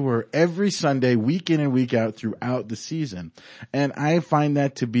as they were every Sunday, week in and week out throughout the season. And I find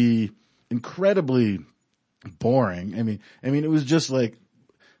that to be incredibly boring. I mean, it was just like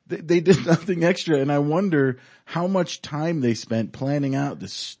They did nothing extra, and I wonder how much time they spent planning out the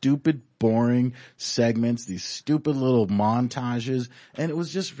stupid, boring segments, these stupid little montages, and it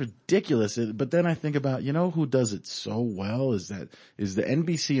was just ridiculous. But then I think about, who does it so well is the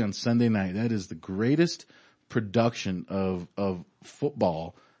NBC on Sunday night. That is the greatest production of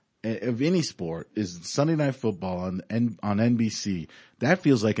football of any sport is Sunday Night Football on NBC. That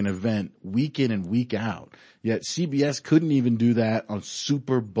feels like an event week in and week out. Yet CBS couldn't even do that on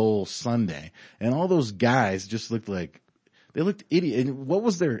Super Bowl Sunday. And all those guys just looked like they looked idiot. And what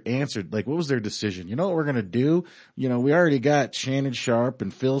was their answer? Like, what was their decision? You know what we're going to do? We already got Shannon Sharp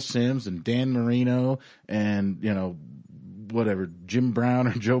and Phil Simms and Dan Marino and, whatever, Jim Brown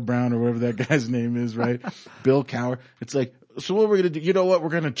or Joe Brown or whatever that guy's name is, right? Bill Cowher. It's like, so what we're going to do, you know what? We're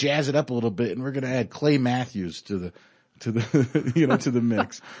going to jazz it up a little bit and we're going to add Clay Matthews to the to the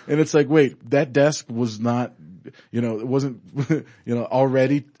mix. And it's like, wait, that desk was not, it wasn't,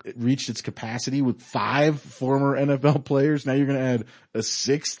 already reached its capacity with 5 former NFL players. Now you're going to add a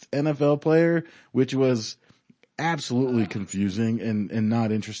 6th NFL player, which was absolutely confusing and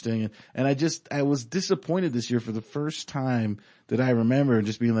not interesting. And I was disappointed this year for the first time that I remember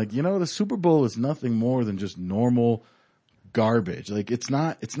just being like, the Super Bowl is nothing more than just normal garbage. Like it's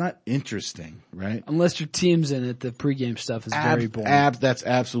not interesting, right? Unless your team's in it, the pregame stuff is very boring. That's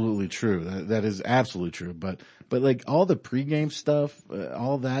absolutely true. That is absolutely true. But like all the pregame stuff,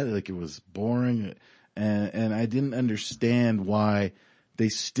 all that, like it was boring, and I didn't understand why they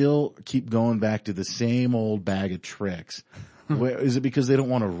still keep going back to the same old bag of tricks. Is it because they don't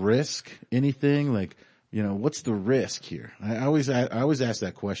want to risk anything? Like, what's the risk here? I always ask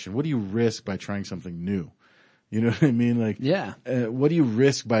that question. What do you risk by trying something new? You know what I mean? Like, yeah. What do you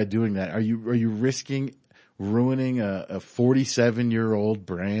risk by doing that? Are you risking ruining a 47-year-old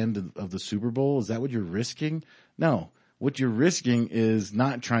brand of the Super Bowl? Is that what you're risking? No. What you're risking is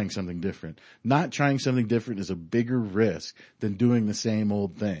not trying something different. Not trying something different is a bigger risk than doing the same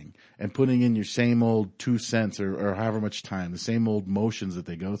old thing and putting in your same old 2 cents or however much time, the same old motions that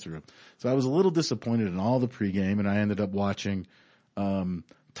they go through. So I was a little disappointed in all the pregame, and I ended up watching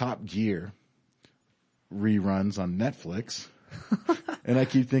Top Gear reruns on Netflix. And I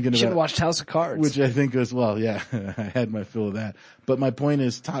keep thinking should have watched House of Cards, which I think is, well, yeah, I had my fill of that. But my point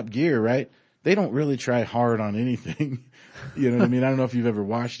is Top Gear, right? They don't really try hard on anything. You know what I mean? I don't know if you've ever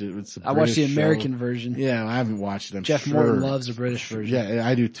watched it. I watched the American version. Yeah, I haven't watched it. I'm Jeff sure. Morton loves the British version. Yeah,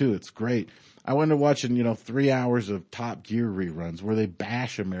 I do too. It's great. I went to watching, 3 hours of Top Gear reruns where they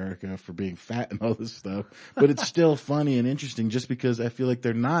bash America for being fat and all this stuff. But it's still funny and interesting just because I feel like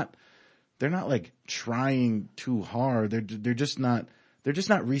they're not like trying too hard. They're just not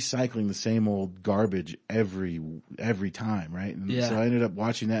recycling the same old garbage every time, right? And yeah. So I ended up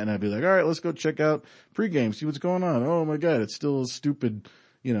watching that, and I'd be like, all right, let's go check out pregame, see what's going on. Oh my God, it's still a stupid,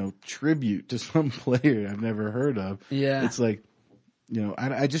 tribute to some player I've never heard of. Yeah. It's like,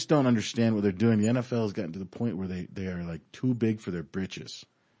 I just don't understand what they're doing. The NFL has gotten to the point where they are like too big for their britches.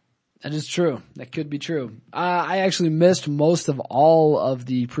 That is true. That could be true. I actually missed most of all of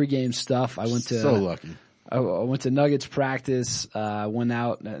the pregame stuff. I went to so lucky. I went to Nuggets practice. Went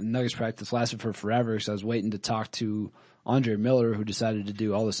out. Nuggets practice lasted for forever because I was waiting to talk to Andre Miller, who decided to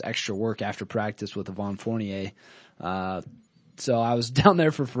do all this extra work after practice with Yvonne Fournier. So I was down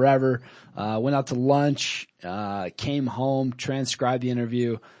there for forever. Went out to lunch. Came home, transcribed the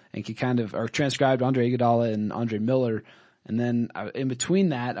interview, and transcribed Andre Iguodala and Andre Miller. And then in between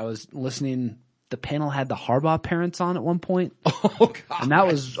that, I was listening. The panel had the Harbaugh parents on at one point. Oh God! And that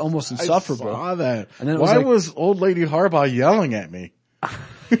was almost insufferable. I saw that. And then why was old lady Harbaugh yelling at me?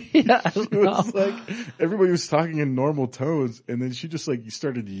 Yeah, it was like everybody was talking in normal tones, and then she just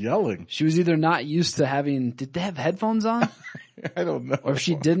started yelling. She was either not used to having. Did they have headphones on? I don't know. Or if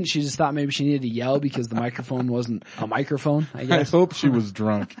she didn't, she just thought maybe she needed to yell because the microphone wasn't a microphone, I guess. I hope she was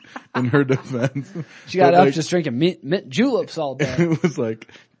drunk in her defense. She got up just drinking mint juleps all day. It was like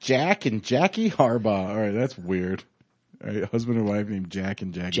Jack and Jackie Harbaugh. All right, that's weird. All right, husband and wife named Jack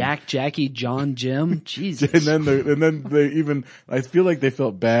and Jackie. Jack, Jackie, John, Jim. Jesus. And then they even, I feel like they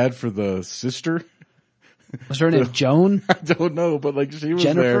felt bad for the sister. Was her name Joan? I don't know, but she was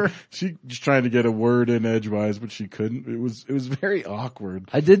Jennifer? there. She was trying to get a word in edgewise, but she couldn't. It was very awkward.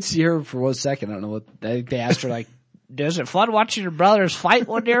 I did see her for 1 second. I don't know what they asked her is it fun watching your brothers fight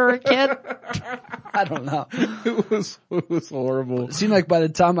when you were a kid? I don't know. It was horrible. It seemed like by the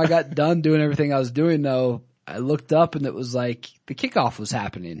time I got done doing everything I was doing though, I looked up and it was like the kickoff was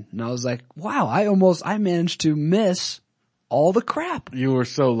happening. And I was like, wow, I managed to miss all the crap. You were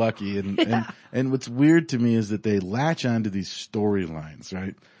so lucky. And what's weird to me is that they latch onto these storylines,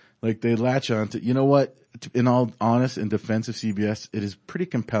 right? Like they latch onto, you know what? in all honest and defense of CBS, it is pretty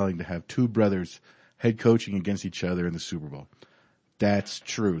compelling to have two brothers head coaching against each other in the Super Bowl. That's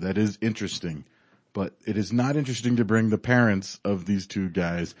true. That is interesting. But it is not interesting to bring the parents of these two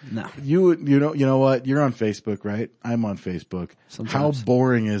guys. No. You know what? You're on Facebook, right? I'm on Facebook. Sometimes. How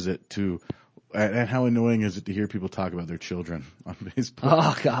boring is it and how annoying is it to hear people talk about their children on Facebook?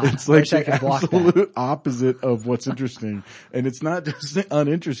 Oh God. It's like Wish I the could block absolute that. opposite of what's interesting. And it's not just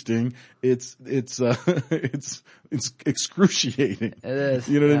uninteresting. It's excruciating. It is.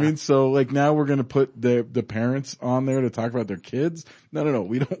 You know what I Yeah. mean? So like now we're going to put the parents on there to talk about their kids. No.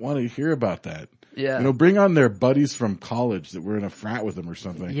 We don't want to hear about that. Yeah. You know, bring on their buddies from college that were in a frat with them or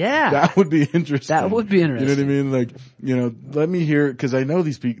something. Yeah. That would be interesting. That would be interesting. You know what I mean? Like, you know, let me hear, cause I know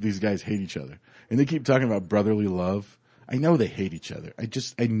these guys hate each other and they keep talking about brotherly love. I know they hate each other.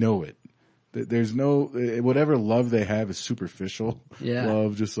 I know it. There's no, whatever love they have is superficial. Yeah.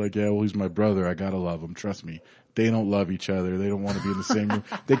 Love, just like, yeah, well, he's my brother. I gotta love him. Trust me. They don't love each other. They don't want to be in the same room.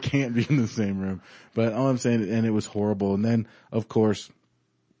 They can't be in the same room. But all I'm saying, and it was horrible. And then, of course,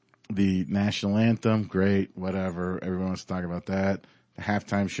 the national anthem, great, whatever. Everyone wants to talk about that. The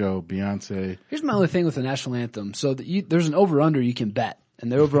halftime show, Beyonce. Here's my only thing with the national anthem. So there's an over-under you can bet. And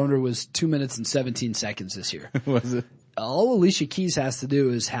the over-under was 2 minutes and 17 seconds this year. Was it? All Alicia Keys has to do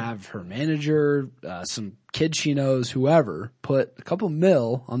is have her manager, some kid she knows, whoever, put a couple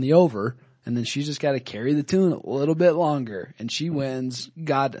mil on the over, and then she's just got to carry the tune a little bit longer, and she wins.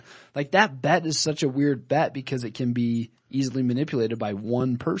 God, like that bet is such a weird bet because it can be easily manipulated by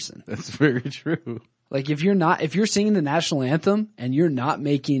one person. That's very true. Like if you're singing the national anthem and you're not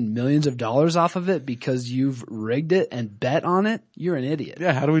making millions of dollars off of it because you've rigged it and bet on it, you're an idiot.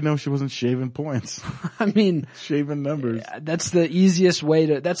 Yeah, how do we know she wasn't shaving points? I mean, Shaving numbers. that's the easiest way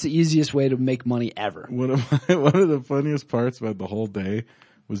to make money ever. One of the funniest parts about the whole day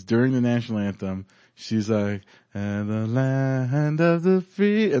was during the national anthem, she's like, and the land of the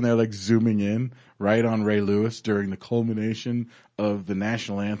free, and they're like zooming in right on Ray Lewis during the culmination of the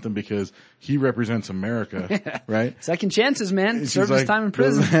national anthem because he represents America, right? Second chances, man. And Served she's his time in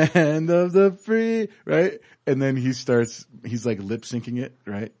prison. The land of the free, right? And then he's like lip syncing it,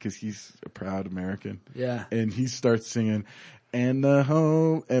 right? Cause he's a proud American. Yeah. And he starts singing, and the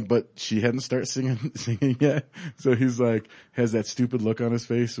home, but she hadn't started singing yet. So he's like, has that stupid look on his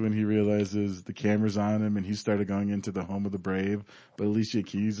face when he realizes the camera's on him and he started going into the home of the brave. But Alicia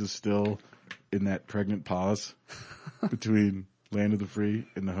Keys is still in that pregnant pause between Land of the Free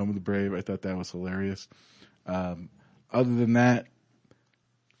and the Home of the Brave. I thought that was hilarious. Other than that,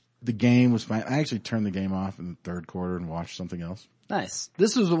 the game was fine. I actually turned the game off in the third quarter and watched something else. Nice.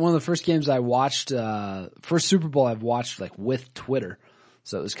 This was one of the first games I watched, first Super Bowl I've watched like with Twitter.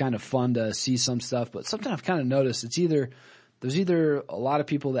 So it was kind of fun to see some stuff, but something I've kind of noticed, there's either a lot of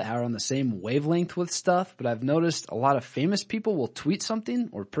people that are on the same wavelength with stuff, but I've noticed a lot of famous people will tweet something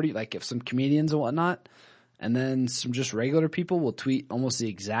or like if some comedians and whatnot, and then some just regular people will tweet almost the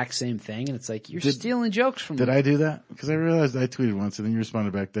exact same thing. And it's like, you're stealing jokes from Did I do that? Because I realized I tweeted once and then you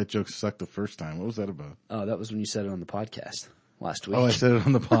responded back, that joke sucked the first time. What was that about? Oh, that was when you said it on the podcast last week. Oh, I said it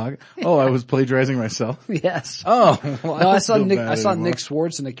on the pod? Oh, I was plagiarizing myself? Yes. Oh. Well, No, I saw don't feel Nick. bad I saw anymore. Nick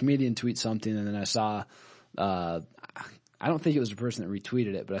Swartz and a comedian tweet something, and then I saw. I don't think it was the person that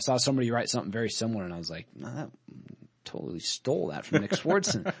retweeted it, but I saw somebody write something very similar, and I was like, no, that totally stole that from Nick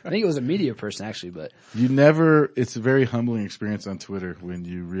Swartz. And I think it was a media person actually, but It's a very humbling experience on Twitter when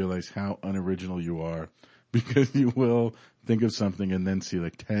you realize how unoriginal you are because you will think of something and then see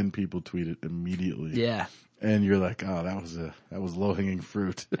like 10 people tweet it immediately. yeah. And you're like, oh, that was low hanging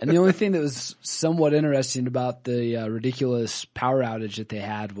fruit. And the only thing that was somewhat interesting about the ridiculous power outage that they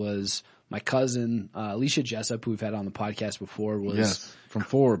had was my cousin, Alicia Jessup, who we've had on the podcast before, was Yes, from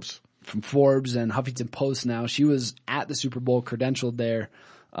Forbes. from Forbes and Huffington Post now. She was at the Super Bowl, credentialed there,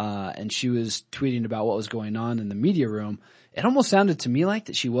 and she was tweeting about what was going on in the media room. It almost sounded to me like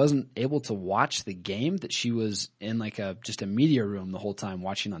that she wasn't able to watch the game, that she was in like just a media room the whole time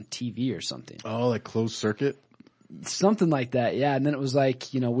watching on TV or something. Oh, like closed circuit? Something like that, yeah. And then it was like,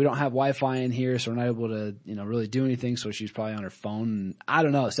 we don't have Wi-Fi in here, so we're not able to, really do anything. So she's probably on her phone. And I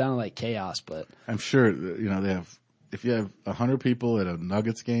don't know. It sounded like chaos, but I'm sure, if you have 100 people at a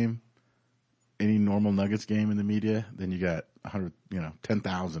Nuggets game, any normal Nuggets game in the media, then you got 100,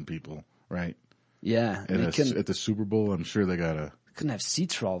 10,000 people, right? yeah. At the Super Bowl, I'm sure they got Couldn't have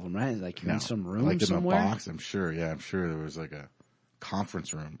seats for all of them, right? Like you're in some room like in somewhere. a box. I'm sure there was like a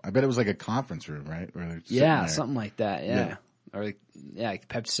conference room. I bet it was like a conference room, right? Where they're sitting Yeah, there. something like that. Yeah. Yeah. Or like the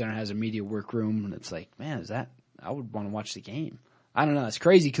Pepsi Center has a media workroom, and it's like, man, I would want to watch the game. I don't know. It's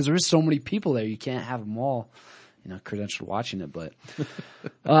crazy because there's so many people there. You can't have them all, credentialed watching it. But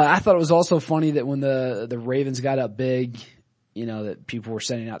I thought it was also funny that when the Ravens got up big, that people were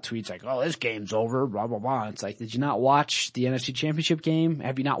sending out tweets like, "Oh, this game's over," blah blah blah. It's like, did you not watch the NFC Championship game?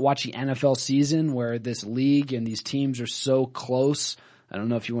 Have you not watched the NFL season where this league and these teams are so close? I don't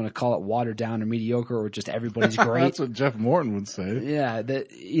know if you want to call it watered down or mediocre or just everybody's great. That's what Jeff Morton would say. Yeah,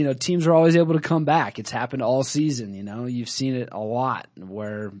 that teams are always able to come back. It's happened all season. You've seen it a lot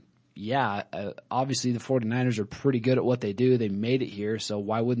where. Yeah, obviously the 49ers are pretty good at what they do. They made it here, so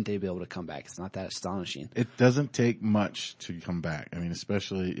why wouldn't they be able to come back? It's not that astonishing. It doesn't take much to come back. I mean,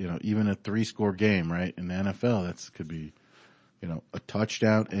 especially, even a 3-score game, right? In the NFL, that could be, a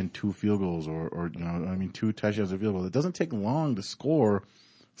touchdown and 2 field goals or 2 touchdowns and field goals. It doesn't take long to score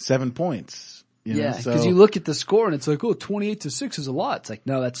 7 points. Because you look at the score and it's like, 28-6 is a lot. It's like,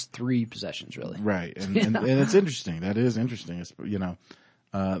 no, that's 3 possessions, really. Right. And it's interesting. That is interesting. It's,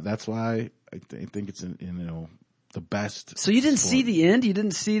 that's why I think it's the best. So you didn't see the end? You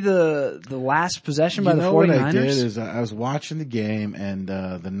didn't see the last possession by the 49ers? What I did is I was watching the game and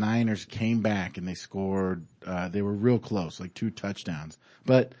the Niners came back and they scored. They were real close, like 2 touchdowns.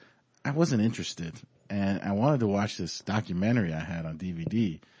 But I wasn't interested, and I wanted to watch this documentary I had on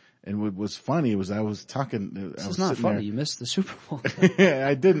DVD. And what was funny was I was talking. It's not funny. There. You missed the Super Bowl.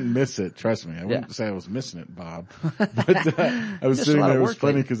 I didn't miss it. Trust me. I wouldn't say I was missing it, Bob. But I was sitting there. It was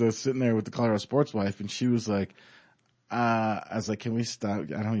funny because I was sitting there with the Colorado Sports wife, and she was like, I was like, "Can we stop?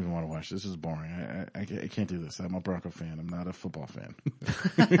 I don't even want to watch this. This is boring. I can't do this. I'm a Bronco fan. I'm not a football fan."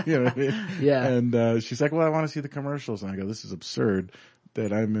 You know what I mean? Yeah. And she's like, "Well, I want to see the commercials." And I go, "This is absurd."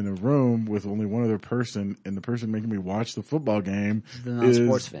 That I'm in a room with only one other person, and the person making me watch the football game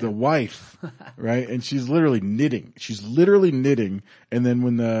is the wife, right? And she's literally knitting. And then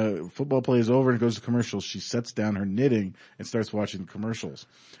when the football play is over and it goes to commercials, she sets down her knitting and starts watching commercials.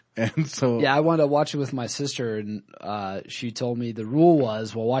 And so, yeah, I wanted to watch it with my sister, and she told me the rule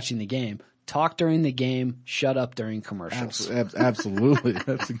was while watching the game, talk during the game, shut up during commercials. Absolutely.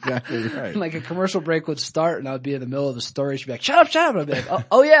 That's exactly right. Like a commercial break would start and I would be in the middle of a story. She'd be like, shut up. And I'd be like,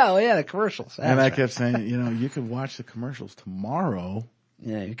 oh yeah, the commercials. And I kept saying, you could watch the commercials tomorrow.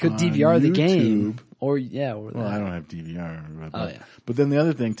 Yeah, you could DVR the game. Well, I don't have DVR. But then the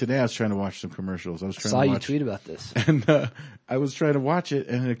other thing, today I was trying to watch some commercials. I saw you tweet about this. And I was trying to watch it,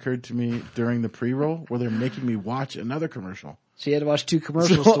 and it occurred to me during the pre-roll where they're making me watch another commercial. So you had to watch 2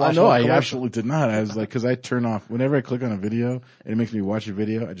 commercials to watch I absolutely did not. I was like, because I turn off, whenever I click on a video and it makes me watch a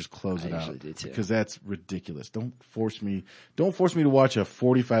video, I just close it out. I usually do too. Because that's ridiculous. Don't force me to watch a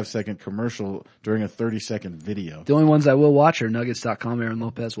 45-second commercial during a 30-second video. The only ones I will watch are Nuggets.com, Aaron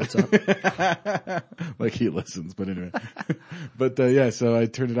Lopez, what's up? Like he listens, but anyway. But so I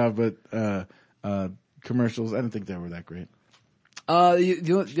turned it off, but commercials, I didn't think they were that great.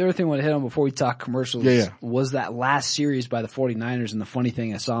 The other thing I want to hit on before we talk commercials was that last series by the 49ers, and the funny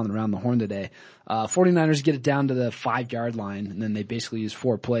thing I saw on Around the Horn today, 49ers get it down to the 5-yard line, and then they basically use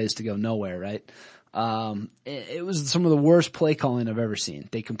 4 plays to go nowhere, right? It was some of the worst play calling I've ever seen.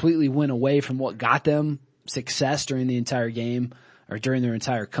 They completely went away from what got them success during the entire game, or during their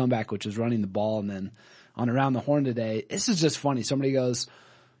entire comeback, which was running the ball. And then on Around the Horn today, this is just funny. Somebody goes,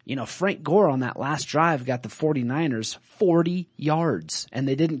 Frank Gore on that last drive got the 49ers 40 yards, and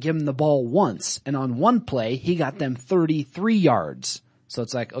they didn't give him the ball once. And on one play, he got them 33 yards. So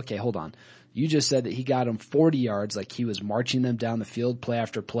it's like, okay, hold on. You just said that he got them 40 yards, like he was marching them down the field play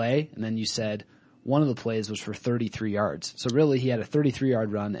after play. And then you said one of the plays was for 33 yards. So really, he had a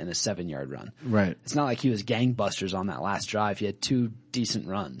 33-yard run and a 7-yard run. Right. It's not like he was gangbusters on that last drive. He had 2 decent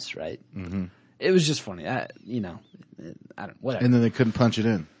runs, right? Mm-hmm. It was just funny. Whatever. And then they couldn't punch it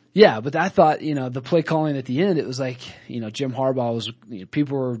in. Yeah, but I thought, the play calling at the end, it was like, Jim Harbaugh was,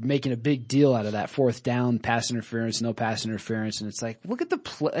 people were making a big deal out of that 4th down, pass interference, no pass interference. And it's like, look at the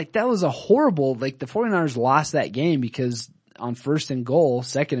play. Like, that was a horrible, the 49ers lost that game because on 1st and goal,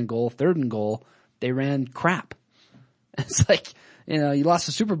 2nd and goal, 3rd and goal, they ran crap. It's like, you lost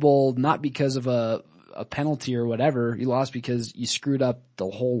the Super Bowl not because of a penalty or whatever. You lost because you screwed up the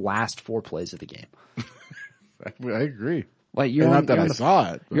whole last 4 plays of the game. I agree. Like You're on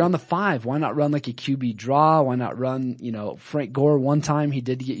the 5. Why not run like a QB draw? Why not run, Frank Gore one time he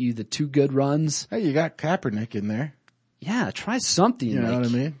did get you the 2 good runs. Hey, you got Kaepernick in there. Yeah, try something. You know what I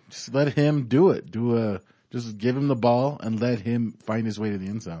mean? Just let him do it. Just give him the ball and let him find his way to the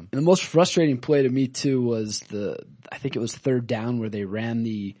end zone. And the most frustrating play to me too was I think it was 3rd down where they ran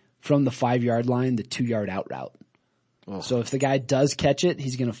from the 5-yard line, the 2-yard out route. Oh. So if the guy does catch it,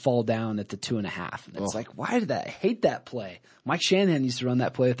 he's going to fall down at the 2.5. And it's like, why did that? I hate that play. Mike Shanahan used to run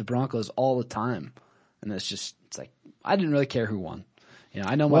that play with the Broncos all the time. And it's like, I didn't really care who won.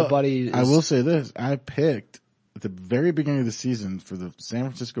 I know my buddy. I will say this. I picked at the very beginning of the season for the San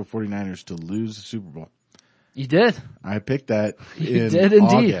Francisco 49ers to lose the Super Bowl. You did. I picked that You in did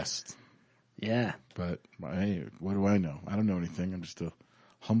indeed. August. Yeah. But hey, what do I know? I don't know anything. I'm just a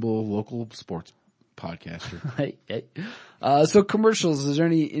humble local sports podcaster. Hey. So commercials, is there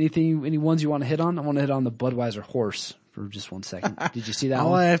any ones you want to hit on? I want to hit on the Budweiser horse for just 1 second. Did you see that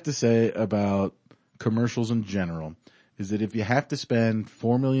All one? I have to say about commercials in general is that if you have to spend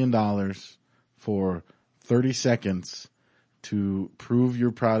 $4 million for 30 seconds to prove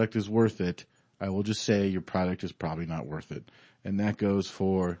your product is worth it, I will just say your product is probably not worth it. And that goes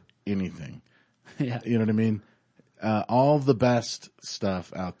for anything. Yeah. You know what I mean? All the best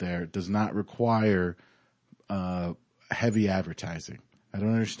stuff out there does not require heavy advertising. I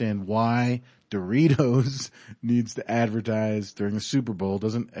don't understand why Doritos needs to advertise during the Super Bowl.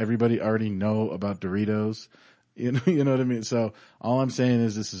 Doesn't everybody already know about Doritos? You know what I mean? So all I'm saying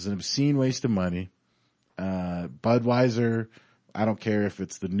is this is an obscene waste of money. Budweiser, I don't care if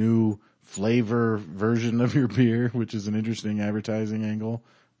it's the new flavor version of your beer, which is an interesting advertising angle.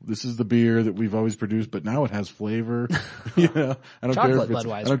 This is the beer that we've always produced, but now it has flavor. I don't Chocolate care if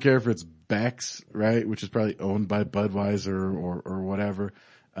Budweiser. I don't care if it's Beck's, right, which is probably owned by Budweiser or whatever.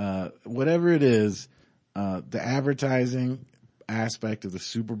 Whatever it is, the advertising aspect of the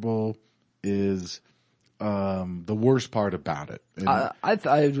Super Bowl is the worst part about it. And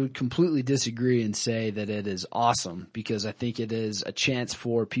I would completely disagree and say that it is awesome because I think it is a chance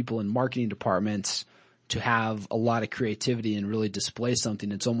for people in marketing departments to have a lot of creativity and really display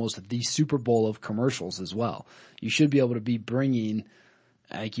something. It's almost the Super Bowl of commercials as well. You should be able to be bringing,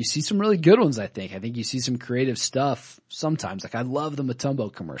 like you see some really good ones, I think. I think you see some creative stuff sometimes. Like I love the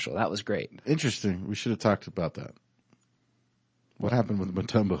Matumbo commercial. That was great. Interesting. We should have talked about that. What happened with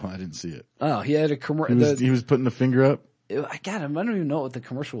Matumbo? I didn't see it. Oh, he had a commercial. He was putting the finger up. I don't even know what the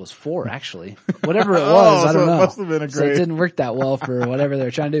commercial was for, actually. Whatever it was, I don't know. It must have been So it didn't work that well for whatever they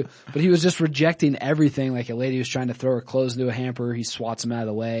were trying to do. But he was just rejecting everything. Like a lady was trying to throw her clothes into a hamper. He swats them out of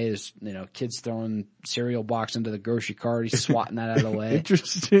the way. There's, kids throwing cereal box into the grocery cart. He's swatting that out of the way.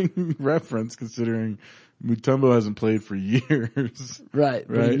 Interesting reference considering Mutombo hasn't played for years. Right.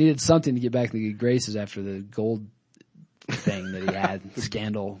 But he needed something to get back to the good graces after the gold thing that he had,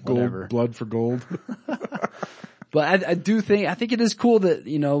 scandal, whatever. Blood for gold. But I think it is cool that,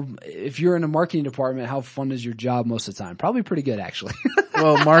 if you're in a marketing department, how fun is your job most of the time? Probably pretty good, actually.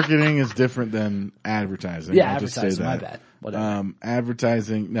 Well, marketing is different than advertising. Yeah, I'll just say advertising, that. my bad. Whatever.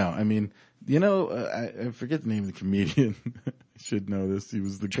 Advertising, no, I mean, I forget the name of the comedian. I should know this. He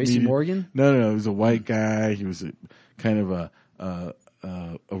was the Tracy comedian. Morgan? No, he was a white guy. He was kind of a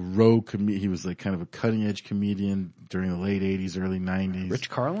rogue comedian. He was like kind of a cutting edge comedian during the late 80s, early 90s. Rich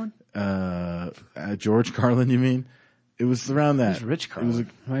Carlin? George Carlin, you mean? It was around that. Who's Rich Carlin?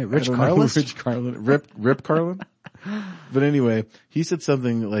 Right, Rich Carlin. Rip Carlin? But anyway, he said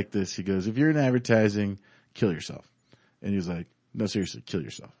something like this. He goes, if you're in advertising, kill yourself. And he was like, no, seriously, kill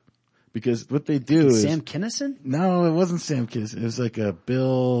yourself. Because what they do is... Sam Kinison? No, it wasn't Sam Kinison. It was like a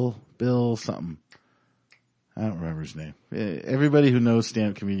Bill something. I don't remember his name. Everybody who knows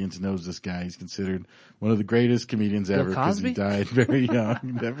stand-up comedians knows this guy. He's considered one of the greatest comedians ever because he died very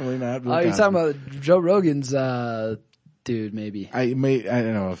young. Definitely not Bill Cosby. You're talking about Joe Rogan's dude, maybe. I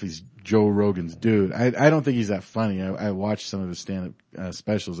don't know if he's Joe Rogan's dude. I don't think he's that funny. I watched some of his stand-up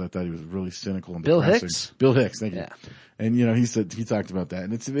specials. I thought he was really cynical and Bill depressing. Hicks? Bill Hicks, thank you. Yeah. And he talked about that,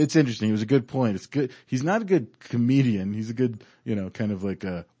 and it's interesting. It was a good point. It's good. He's not a good comedian. He's a good, kind of like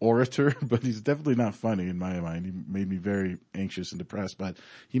a orator, but he's definitely not funny in my mind. He made me very anxious and depressed, but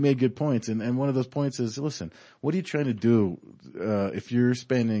he made good points. And one of those points is, listen, what are you trying to do, if you're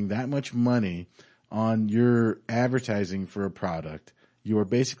spending that much money on your advertising for a product? You are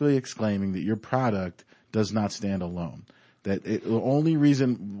basically exclaiming that your product does not stand alone. That the only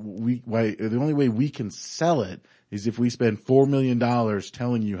way we can sell it is if we spend $4 million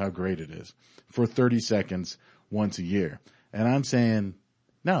telling you how great it is for 30 seconds once a year. And I'm saying,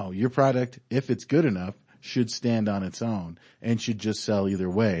 no, your product, if it's good enough, should stand on its own and should just sell either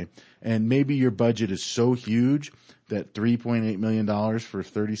way. And maybe your budget is so huge that $3.8 million for a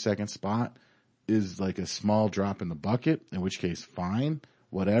 30-second spot is like a small drop in the bucket, in which case, fine,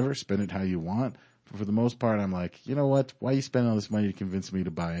 whatever, spend it how you want. But for the most part, I'm like, you know what? Why are you spending all this money to convince me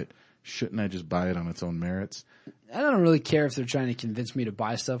to buy it? Shouldn't I just buy it on its own merits? I don't really care if they're trying to convince me to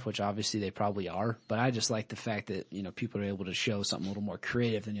buy stuff, which obviously they probably are, but I just like the fact that, people are able to show something a little more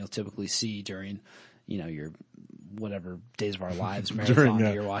creative than you'll typically see during, your whatever Days of Our Lives marathon During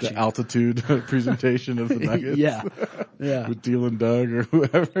that you're watching. the altitude presentation of the Nuggets. Yeah. With Deal and Doug or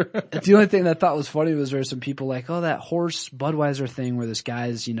whoever. The only thing that I thought was funny was there were some people like, that horse Budweiser thing where this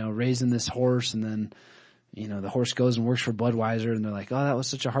guy's, raising this horse and then, the horse goes and works for Budweiser, and they're like, oh, that was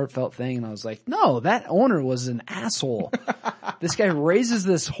such a heartfelt thing. And I was like, no, that owner was an asshole. This guy raises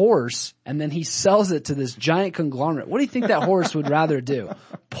this horse, and then he sells it to this giant conglomerate. What do you think that horse would rather do?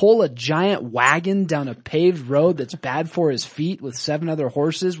 Pull a giant wagon down a paved road that's bad for his feet with 7 other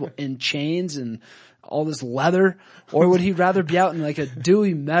horses in chains and all this leather? Or would he rather be out in like a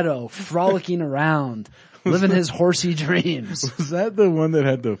dewy meadow, frolicking around, living his horsey dreams? Was that the one that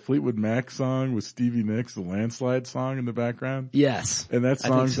had the Fleetwood Mac song with Stevie Nicks, the landslide song in the background? Yes. And that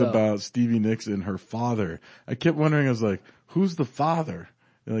song's about Stevie Nicks and her father. I kept wondering, I was like, who's the father?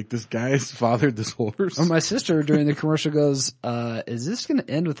 And like, this guy's fathered this horse? Well, my sister during the commercial goes, is this going to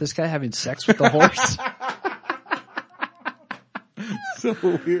end with this guy having sex with the horse? So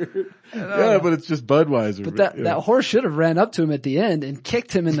weird. Yeah, but it's just Budweiser. But that horse should have ran up to him at the end and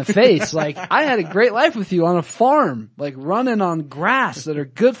kicked him in the face. Like, I had a great life with you on a farm, like running on grass that are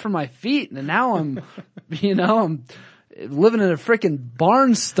good for my feet. And now I'm living in a freaking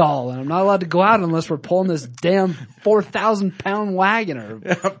barn stall, and I'm not allowed to go out unless we're pulling this damn 4,000 pound wagon or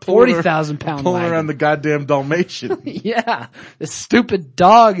 40,000 pound pulling wagon. around the goddamn Dalmatian. Yeah. This stupid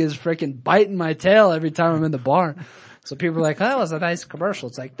dog is freaking biting my tail every time I'm in the barn. So people are like, oh, that was a nice commercial.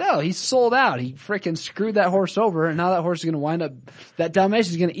 It's like, no, he sold out. He freaking screwed that horse over, and now that horse is going to wind up, that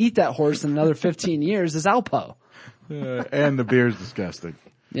Dalmatian is going to eat that horse in another 15 years as Alpo. And the beer's disgusting.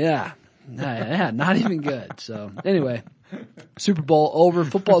 Yeah. Yeah, not even good. So anyway, Super Bowl over,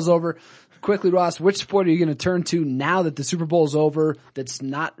 football's over. Quickly, Ross, which sport are you going to turn to now that the Super Bowl is over that's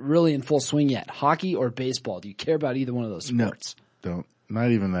not really in full swing yet? Hockey or baseball? Do you care about either one of those sports? No, don't.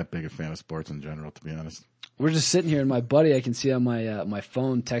 Not even that big a fan of sports in general, to be honest. We're just sitting here, and my buddy, I can see on my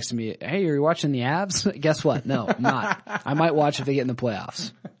phone texting me, hey, are you watching the Avs? Guess what? No, I'm not. I might watch if they get in the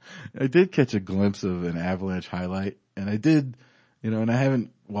playoffs. I did catch a glimpse of an Avalanche highlight, and I did, and I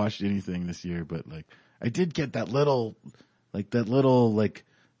haven't watched anything this year, but like, I did get that little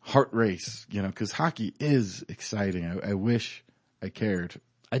heart race, because hockey is exciting. I wish I cared.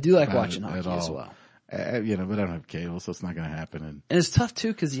 I do like watching hockey as well. But I don't have cable, so it's not going to happen. And it's tough too,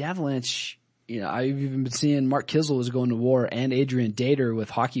 because the Avalanche, I've even been seeing Mark Kiszl was going to war, and Adrian Dater with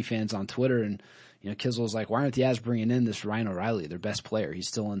hockey fans on Twitter, and Kiszl was like, why aren't the Avs bringing in this Ryan O'Reilly, their best player? He's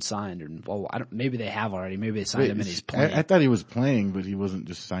still unsigned. And well, maybe they have already. Maybe they signed him and he's playing. I thought he was playing, but he wasn't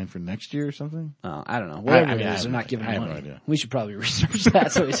just signed for next year or something. I don't know. Whatever it is, they're not giving him money. No idea. We should probably research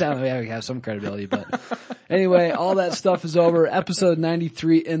that so we sound like we have some credibility. But anyway, all that stuff is over. Episode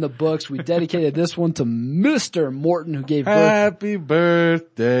 93 in the books. We dedicated this one to Mr. Morton, who gave birth. Happy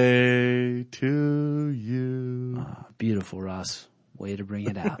birthday to you. Beautiful, Ross. Way to bring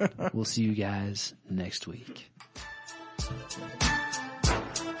it out. We'll see you guys next week.